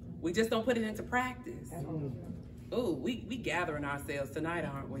 We just don't put it into practice. Ooh, we gathering ourselves tonight,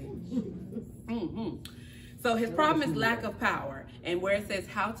 aren't we? So his problem is lack of power. And where it says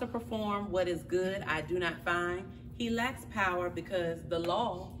how to perform what is good, I do not find. He lacks power because the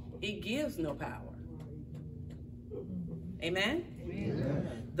law, it gives no power. Amen?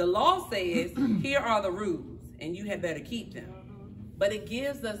 Amen. The law says, here are the rules, and you had better keep them. But it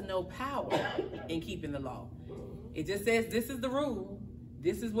gives us no power in keeping the law. It just says, this is the rule.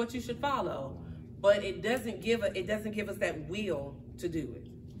 This is what you should follow. But it doesn't give us that will to do it.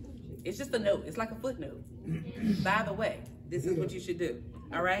 It's just a note. It's like a footnote. By the way, this is what you should do.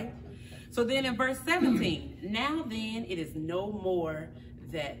 All right? So then in verse 17, now then it is no more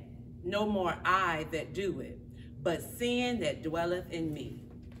I that do it, but sin that dwelleth in me.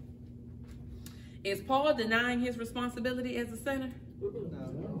 Is Paul denying his responsibility as a sinner?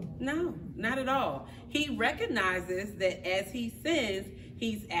 No, not at all. He recognizes that as he sins,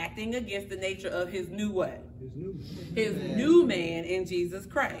 he's acting against the nature of his new what? His new man in Jesus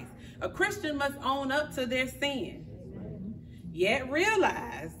Christ. A Christian must own up to their sin, yet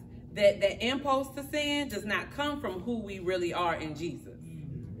realize that the impulse to sin does not come from who we really are in Jesus.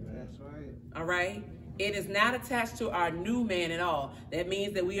 That's right. All right? It is not attached to our new man at all. That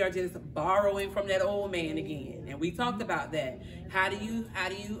means that we are just borrowing from that old man again. And we talked about that. How do you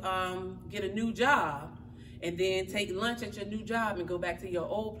get a new job and then take lunch at your new job and go back to your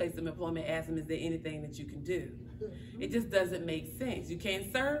old place of employment, ask them, is there anything that you can do? It just doesn't make sense. You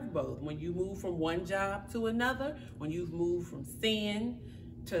can't serve both. When you move from one job to another, when you move from sin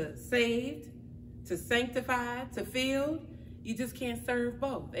to saved, to sanctified, to filled, you just can't serve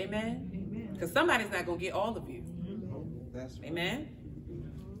both. Amen? Because somebody's not going to get all of you. That's right. Amen?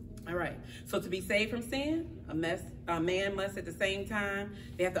 All right. So to be saved from sin, a man must at the same time,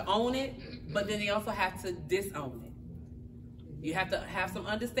 they have to own it, but then they also have to disown it. You have to have some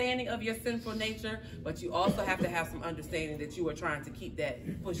understanding of your sinful nature, but you also have to have some understanding that you are trying to keep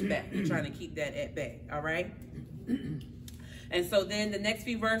that pushed back. You're trying to keep that at bay. All right? And so then the next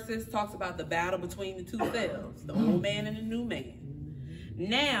few verses talks about the battle between the two selves, the old man and the new man.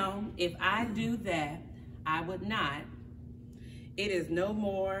 Now, if I do that, I would not. It is no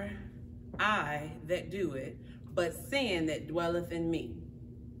more I that do it, but sin that dwelleth in me.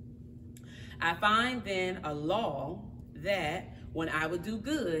 I find then a law that when I would do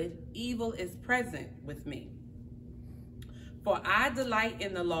good, evil is present with me. For I delight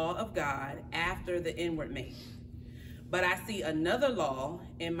in the law of God after the inward man. But I see another law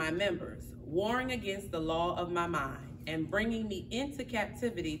in my members, warring against the law of my mind, and bringing me into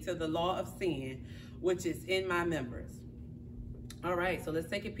captivity to the law of sin, which is in my members. All right, so let's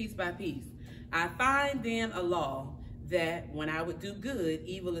take it piece by piece. I find then a law that when I would do good,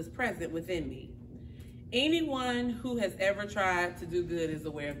 evil is present within me. Anyone who has ever tried to do good is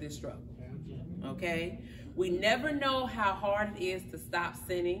aware of this struggle, okay? We never know how hard it is to stop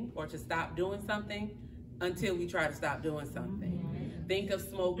sinning or to stop doing something until we try to stop doing something. Think of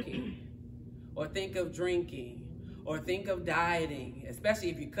smoking, or think of drinking, or think of dieting, especially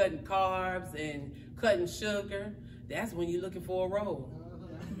if you're cutting carbs and cutting sugar. That's when you're looking for a roll.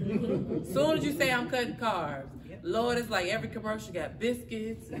 As soon as you say, I'm cutting carbs, Lord, it's like every commercial got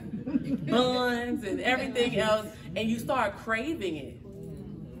biscuits and buns and everything else, and you start craving it.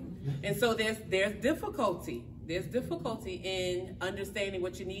 And so there's difficulty. There's difficulty in understanding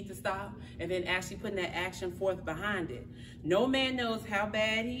what you need to stop and then actually putting that action forth behind it. No man knows how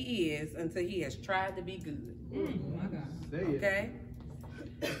bad he is until he has tried to be good. Okay?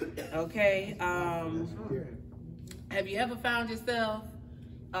 Okay. Have you ever found yourself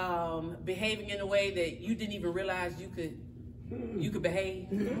behaving in a way that you didn't even realize you could behave?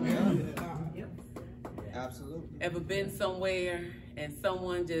 Absolutely. Ever been somewhere and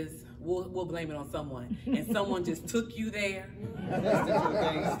someone just, we'll blame it on someone, and someone just took you there?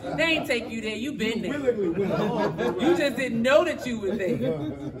 They ain't take you there, you been there. You just didn't know that you were there.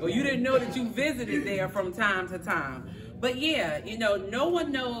 Or you didn't know that you visited there from time to time. But yeah, you know, no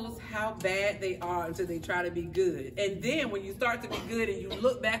one knows how bad they are until they try to be good. And then when you start to be good and you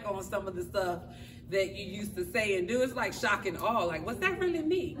look back on some of the stuff that you used to say and do, it's like shock and awe. Like, what's that really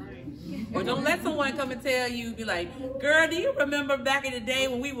me? Or don't let someone come and tell you, be like, girl, do you remember back in the day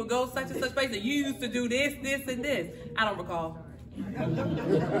when we would go such and such place and you used to do this, this, and this? I don't recall.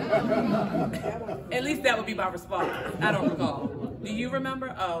 At least that would be my response. I don't recall. Do you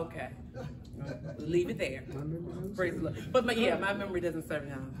remember? Oh, okay. Leave it there. Praise the Lord. But yeah, my memory doesn't serve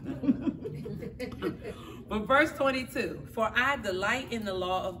now. But verse 22, for I delight in the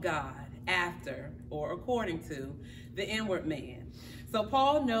law of God after, or according to, the inward man. So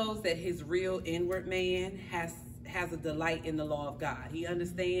Paul knows that his real inward man has a delight in the law of God. He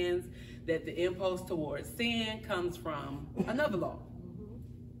understands that the impulse towards sin comes from another law.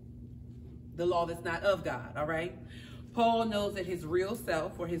 The law that's not of God, all right? Paul knows that his real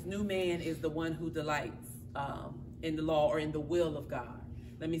self, or his new man, is the one who delights in the law or in the will of God.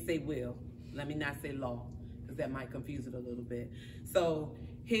 Let me say will. Let me not say law, because that might confuse it a little bit. So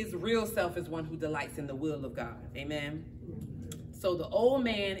his real self is one who delights in the will of God. Amen? So the old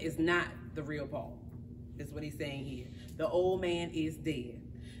man is not the real Paul. Is what he's saying here. The old man is dead.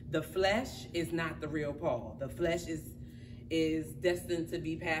 The flesh is not the real Paul. The flesh is destined to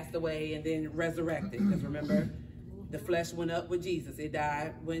be passed away and then resurrected. Because remember, the flesh went up with Jesus. It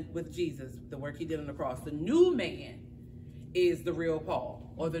died with Jesus, the work he did on the cross. The new man is the real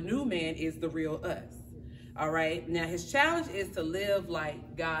Paul, or the new man is the real us. All right? Now, his challenge is to live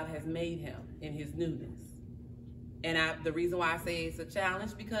like God has made him in his newness. And the reason why I say it's a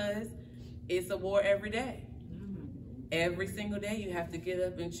challenge, because it's a war every day. Every single day you have to get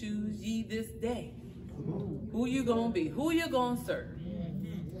up and choose ye this day. Who you gonna be? Who you gonna serve?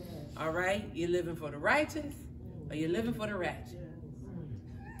 All right? You living for the righteous, or you living for the ratchet?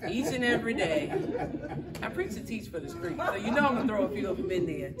 Each and every day. I preach and teach for the street, so you know I'm gonna throw a few of them in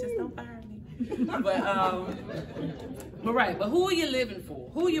there. Just don't fire me. But who are you living for?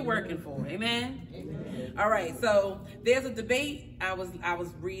 Who are you working for? Amen? All right, so there's a debate. I was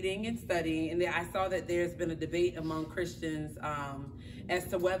reading and studying, and I saw that there's been a debate among Christians as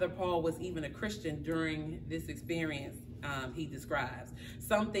to whether Paul was even a Christian during this experience he describes.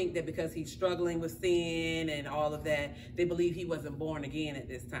 Some think that because he's struggling with sin and all of that, they believe he wasn't born again at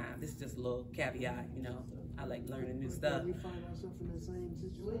this time. This is just a little caveat, you know. I like learning new stuff. We find ourselves in that same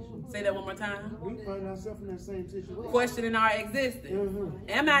situation. Say that one more time. We find ourselves in that same situation. Questioning our existence.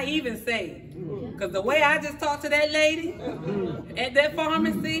 Am I even saved? Because the way I just talked to that lady at that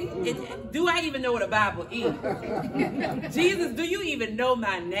pharmacy, do I even know what a Bible is? Jesus, do you even know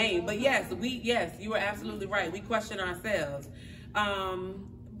my name? But yes, you are absolutely right. We question ourselves.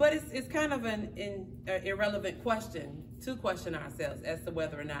 But it's kind of an irrelevant question to question ourselves as to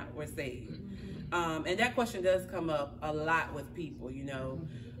whether or not we're saved. And that question does come up a lot with people, you know.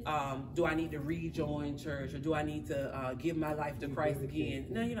 Do I need to rejoin church, or do I need to give my life to Christ again?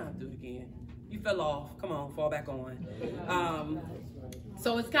 No, you don't have to do it again. You fell off. Come on, fall back on.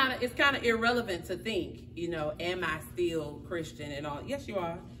 So it's kind of irrelevant to think, you know, am I still Christian and all? Yes, you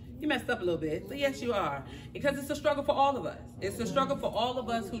are. You messed up a little bit, but yes, you are. Because it's a struggle for all of us. It's a struggle for all of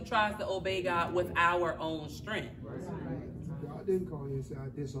us who tries to obey God with our own strength. God didn't call you and say, I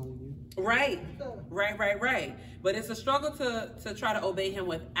disown you. Right. But it's a struggle to try to obey him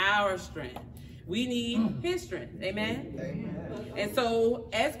with our strength. We need his strength. Amen? Amen. And so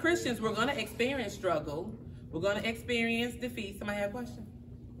as Christians, we're going to experience struggle. We're going to experience defeat. Somebody have a question?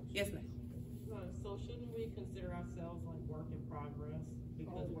 Yes, ma'am. So shouldn't we consider ourselves like work in progress,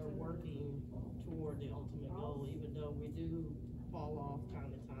 because we're working toward the ultimate goal, even though we do fall off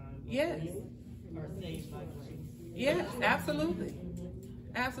time to time? Yes. Or saved by grace. Yes, absolutely.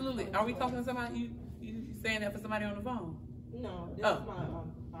 Absolutely. Are we talking to somebody? You saying that for somebody on the phone? No, that's my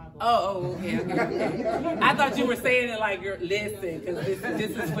Bible. Oh, okay. I thought you were saying it like you're listen, because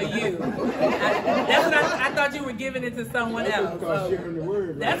this is for you. That's what I thought you were giving it to someone else. Sharing the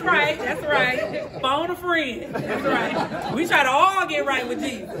word, That's right. That's right. Phone a friend. That's right. We try to all get right with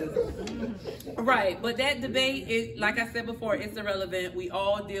Jesus. Right, but that debate is, like I said before, it's irrelevant. We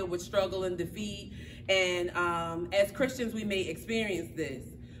all deal with struggle and defeat, and as Christians, we may experience this,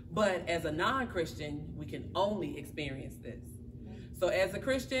 but as a non-Christian, we can only experience this. So as a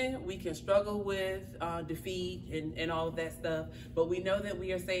Christian, we can struggle with defeat and all of that stuff, but we know that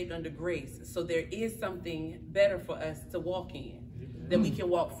we are saved under grace. So there is something better for us to walk in, that we can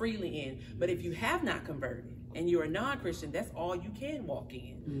walk freely in. But if you have not converted and you're a non-Christian, that's all you can walk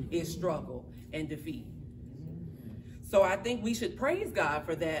in, is struggle and defeat. So I think we should praise God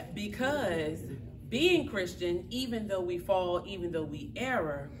for that, because being Christian, even though we fall, even though we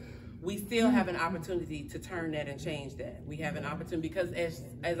err, we still have an opportunity to turn that and change that. We have an opportunity, because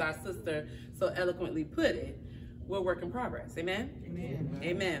as our sister so eloquently put it, we're work in progress. Amen? Amen.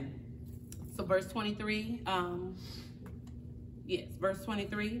 Amen. So verse 23, verse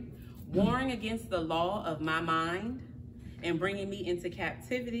 23, warring against the law of my mind and bringing me into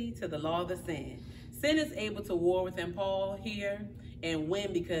captivity to the law of the sin. Sin is able to war within Paul here and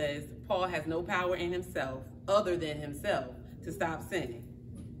win, because Paul has no power in himself other than himself to stop sinning.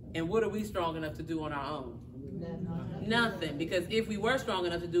 And what are we strong enough to do on our own? Nothing. Because if we were strong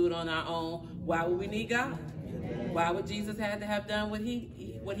enough to do it on our own, why would we need God? Why would Jesus have to have done what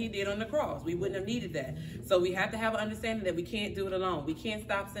he did on the cross? We wouldn't have needed that. So we have to have an understanding that we can't do it alone. We can't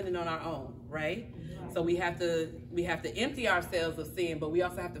stop sinning on our own, right? So we have to empty ourselves of sin, but we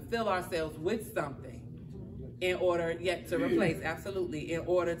also have to fill ourselves with something in order yet to replace, absolutely, in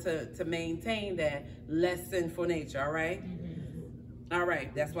order to maintain that less sinful nature, all right? All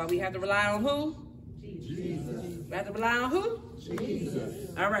right, that's why we have to rely on who? Jesus. We have to rely on who?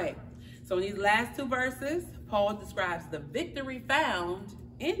 Jesus. All right, so in these last two verses, Paul describes the victory found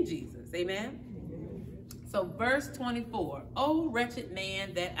in Jesus, amen? So verse 24, O wretched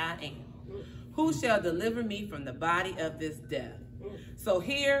man that I am, who shall deliver me from the body of this death? So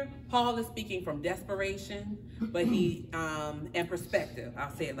here, Paul is speaking from desperation, but and perspective,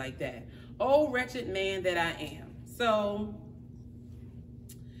 I'll say it like that. O wretched man that I am. So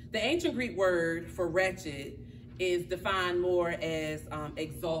the ancient Greek word for wretched is defined more as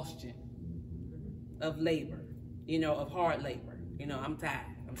exhaustion of labor, of hard labor. I'm tired,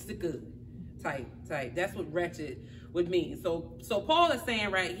 I'm sick of it, type. That's what wretched would mean. So Paul is saying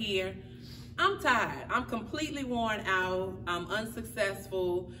right here, I'm tired. I'm completely worn out. I'm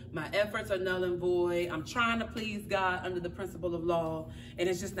unsuccessful. My efforts are null and void. I'm trying to please God under the principle of law, and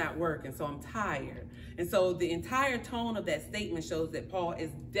it's just not working. So I'm tired. And so the entire tone of that statement shows that Paul is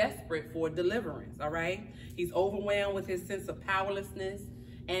desperate for deliverance, all right? He's overwhelmed with his sense of powerlessness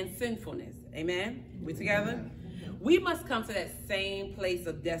and sinfulness. Amen? We together? We must come to that same place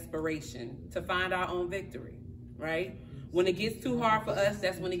of desperation to find our own victory, right? When it gets too hard for us,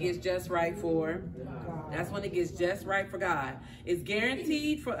 that's when it gets just right for God. That's when it gets just right for God. It's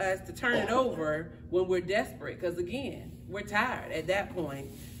guaranteed for us to turn it over when we're desperate, because again, we're tired at that point.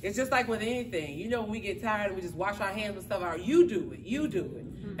 It's just like with anything. When we get tired and we just wash our hands with stuff out, you do it. You do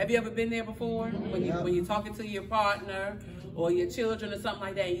it. Have you ever been there before? When you're talking to your partner or your children or something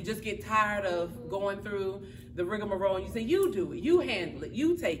like that, and you just get tired of going through the rigmarole, and you say, you do it, you handle it,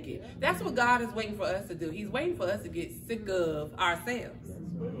 you take it. That's what God is waiting for us to do. He's waiting for us to get sick of ourselves.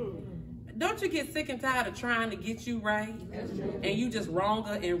 Don't you get sick and tired of trying to get you right? And you just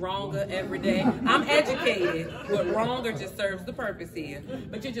wronger and wronger every day. I'm educated, but wronger just serves the purpose here.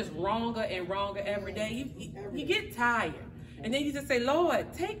 But you're just wronger and wronger every day. You get tired. And then you just say,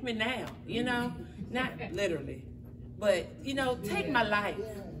 Lord, take me now, not literally, but, take my life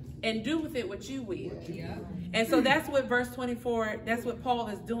and do with it what you will. And so that's what verse 24, that's what Paul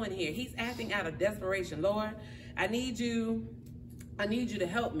is doing here. He's acting out of desperation. Lord, I need you to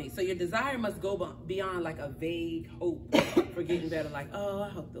help me. So your desire must go beyond like a vague hope for getting better. Like, oh, I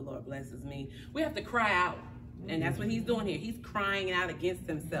hope the Lord blesses me. We have to cry out. And that's what he's doing here. He's crying out against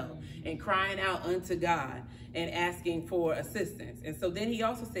himself and crying out unto God and asking for assistance. And so then he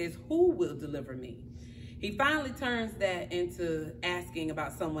also says, who will deliver me? He finally turns that into asking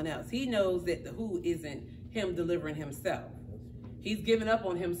about someone else. He knows that the who isn't him delivering himself. He's given up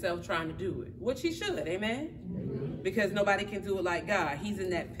on himself trying to do it, which he should, amen? Because nobody can do it like God. He's in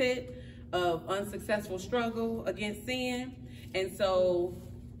that pit of unsuccessful struggle against sin. And so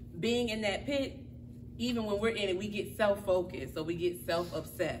being in that pit, even when we're in it, we get self-focused, so we get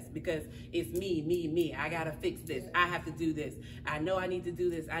self-obsessed because it's me. I gotta fix this. I have to do this. I know I need to do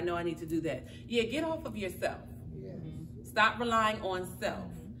this. I know I need to do that. Yeah, get off of yourself. Stop relying on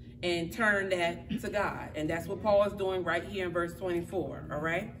self. and turn that to God. And that's what Paul is doing right here in verse 24, all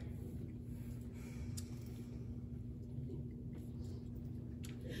right?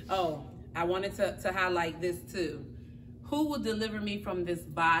 Oh, I wanted to highlight this too. Who will deliver me from this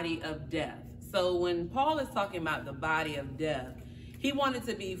body of death? So when Paul is talking about the body of death, he wanted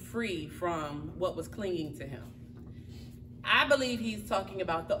to be free from what was clinging to him. I believe he's talking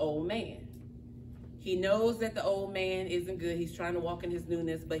about the old man. He knows that the old man isn't good. He's trying to walk in his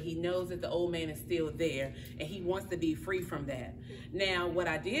newness, but he knows that the old man is still there, and he wants to be free from that. Now, what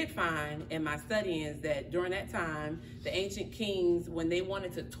I did find in my studying is that during that time, the ancient kings, when they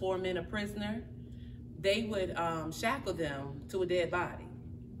wanted to torment a prisoner, they would shackle them to a dead body.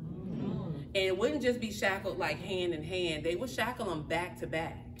 And it wouldn't just be shackled like hand in hand. They would shackle them back to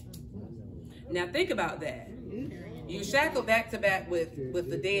back. Now, think about that. You shackle back to back with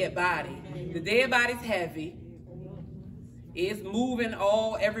the dead body. The dead body's heavy. It's moving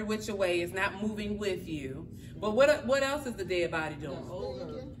every which way. It's not moving with you. But what else is the dead body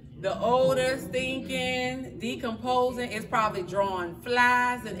doing? The odor, stinking, decomposing. It's probably drawing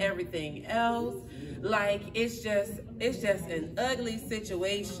flies and everything else. Like it's just an ugly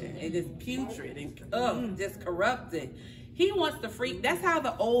situation. It is putrid and just corrupted. He wants to free. That's how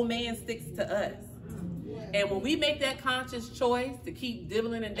the old man sticks to us. And when we make that conscious choice to keep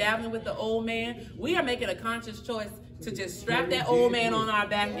dibbling and dabbling with the old man, we are making a conscious choice to just strap that old man on our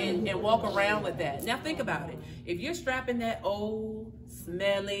back and walk around with that. Now think about it. If you're strapping that old,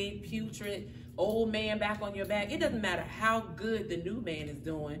 smelly, putrid old man back on your back, it doesn't matter how good the new man is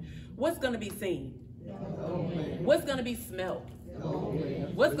doing. What's going to be seen? What's going to be smelled?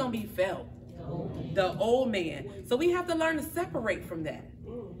 What's going to be felt? The old man. So we have to learn to separate from that.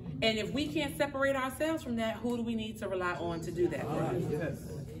 And if we can't separate ourselves from that, who do we need to rely on to do that for us? Yes.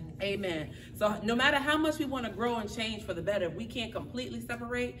 Amen. So no matter how much we want to grow and change for the better, if we can't completely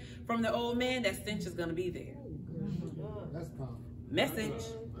separate from the old man, that stench is going to be there. That's powerful. Message.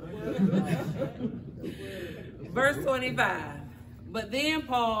 Verse 25. But then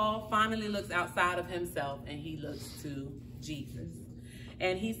Paul finally looks outside of himself and he looks to Jesus.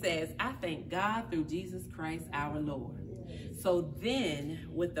 And he says, I thank God through Jesus Christ our Lord. So then,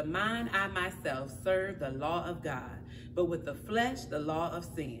 with the mind I myself serve the law of God, but with the flesh the law of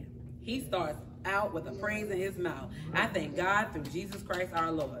sin. He starts out with a praise in his mouth. I thank God through Jesus Christ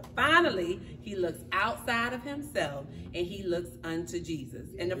our Lord. Finally, he looks outside of himself and he looks unto Jesus.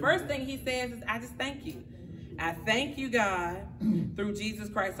 And the first thing he says is, I just thank you. I thank you, God, through Jesus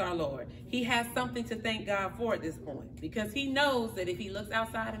Christ our Lord. He has something to thank God for at this point, because he knows that if he looks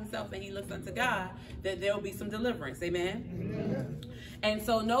outside himself and he looks unto God, that there will be some deliverance. Amen? Amen. And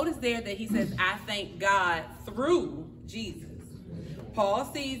so notice there that he says, I thank God through Jesus.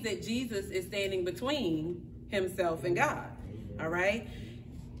 Paul sees that Jesus is standing between himself and God. All right?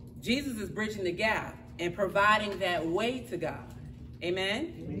 Jesus is bridging the gap and providing that way to God.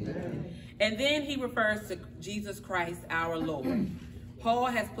 Amen? Amen. And then he refers to Jesus Christ, our Lord. Paul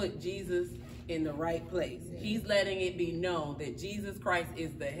has put Jesus in the right place. He's letting it be known that Jesus Christ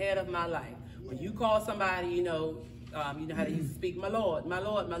is the head of my life. When you call somebody, you know how they used to speak, my Lord, my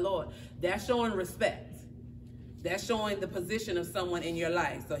Lord, my Lord. That's showing respect. That's showing the position of someone in your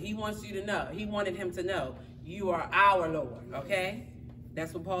life. So he wants you to know. He wanted him to know, you are our Lord, okay?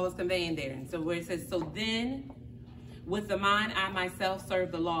 That's what Paul is conveying there. And so where it says, so then, with the mind, I myself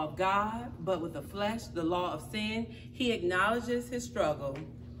serve the law of God, but with the flesh, the law of sin. He acknowledges his struggle,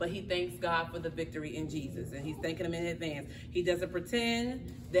 but he thanks God for the victory in Jesus, and he's thanking him in advance. He doesn't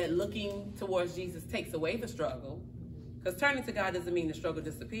pretend that looking towards Jesus takes away the struggle, because turning to God doesn't mean the struggle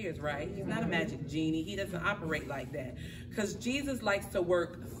disappears, right? He's not a magic genie. He doesn't operate like that, because Jesus likes to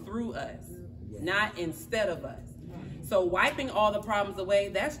work through us, not instead of us. So wiping all the problems away,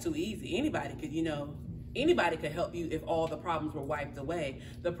 that's too easy. Anybody could help you if all the problems were wiped away.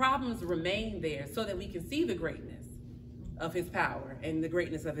 The problems remain there so that we can see the greatness of his power and the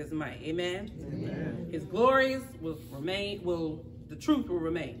greatness of his might. Amen? Amen. His glories will remain, the truth will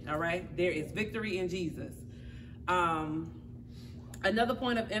remain, all right? There is victory in Jesus. Another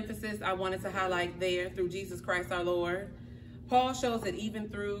point of emphasis I wanted to highlight there, through Jesus Christ our Lord. Paul shows that even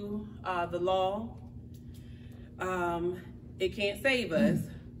through the law, it can't save us,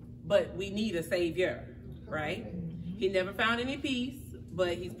 but we need a savior. Right? He never found any peace,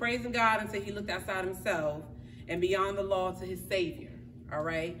 but he's praising God until he looked outside himself and beyond the law to his Savior. All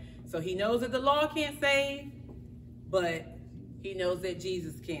right? So he knows that the law can't save, but he knows that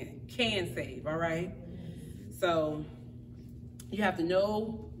Jesus can save. All right? So you have to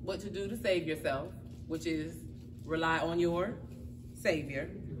know what to do to save yourself, which is rely on your Savior.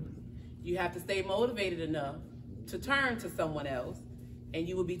 You have to stay motivated enough to turn to someone else. and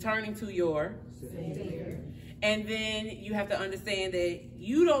you will be turning to your Savior. And then you have to understand that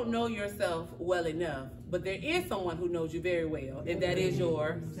you don't know yourself well enough, but there is someone who knows you very well, and that is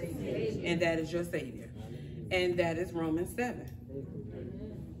your Savior. And that is your Savior. And that is Romans 7.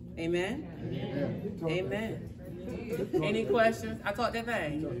 Amen? Amen. Any questions? I taught that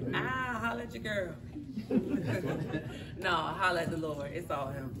thing. Holla at your girl. No, holla at the Lord. It's all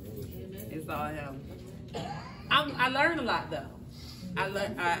him. It's all him. I learn a lot though.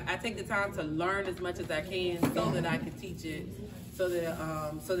 I take the time to learn as much as I can so that I can teach it, so that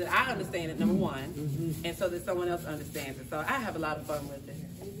I understand it, number one, and so that someone else understands it. So I have a lot of fun with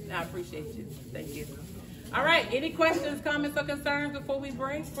it. I appreciate you. Thank you. All right. Any questions, comments, or concerns before we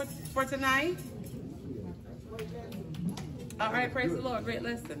break for tonight? All right, praise the Lord. Great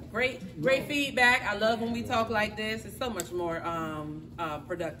lesson. Great feedback. I love when we talk like this. It's so much more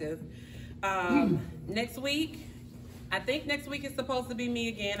productive. Next week, I think next week is supposed to be me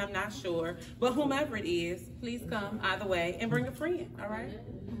again. I'm not sure. But whomever it is, please come either way and bring a friend. All right?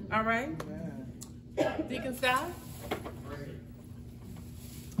 All right? Deacon Scott?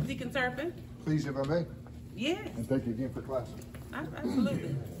 Deacon Turpin? Please, if I may. Yes. And thank you again for class.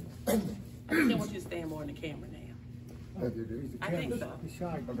 Absolutely. I think I want you to stand more in the camera now. Thank you, dude. I think so.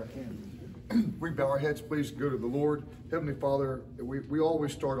 Okay. We bow our heads, please, go to the Lord. Heavenly Father, we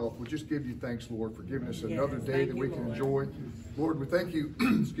always start off, we just give you thanks, Lord, for giving us another day that we can enjoy. Lord, we thank you,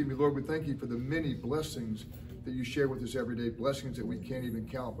 excuse me, Lord, we thank you for the many blessings that you share with us every day, blessings that we can't even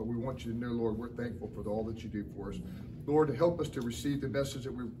count, but we want you to know, Lord, we're thankful for all that you do for us. Lord, help us to receive the message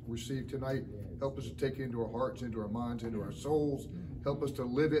that we received tonight. Help us to take it into our hearts, into our minds, into our souls. Help us to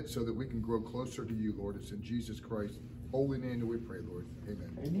live it so that we can grow closer to you, Lord. It's in Jesus Christ's holy name that we pray, Lord. Amen.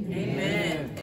 Amen.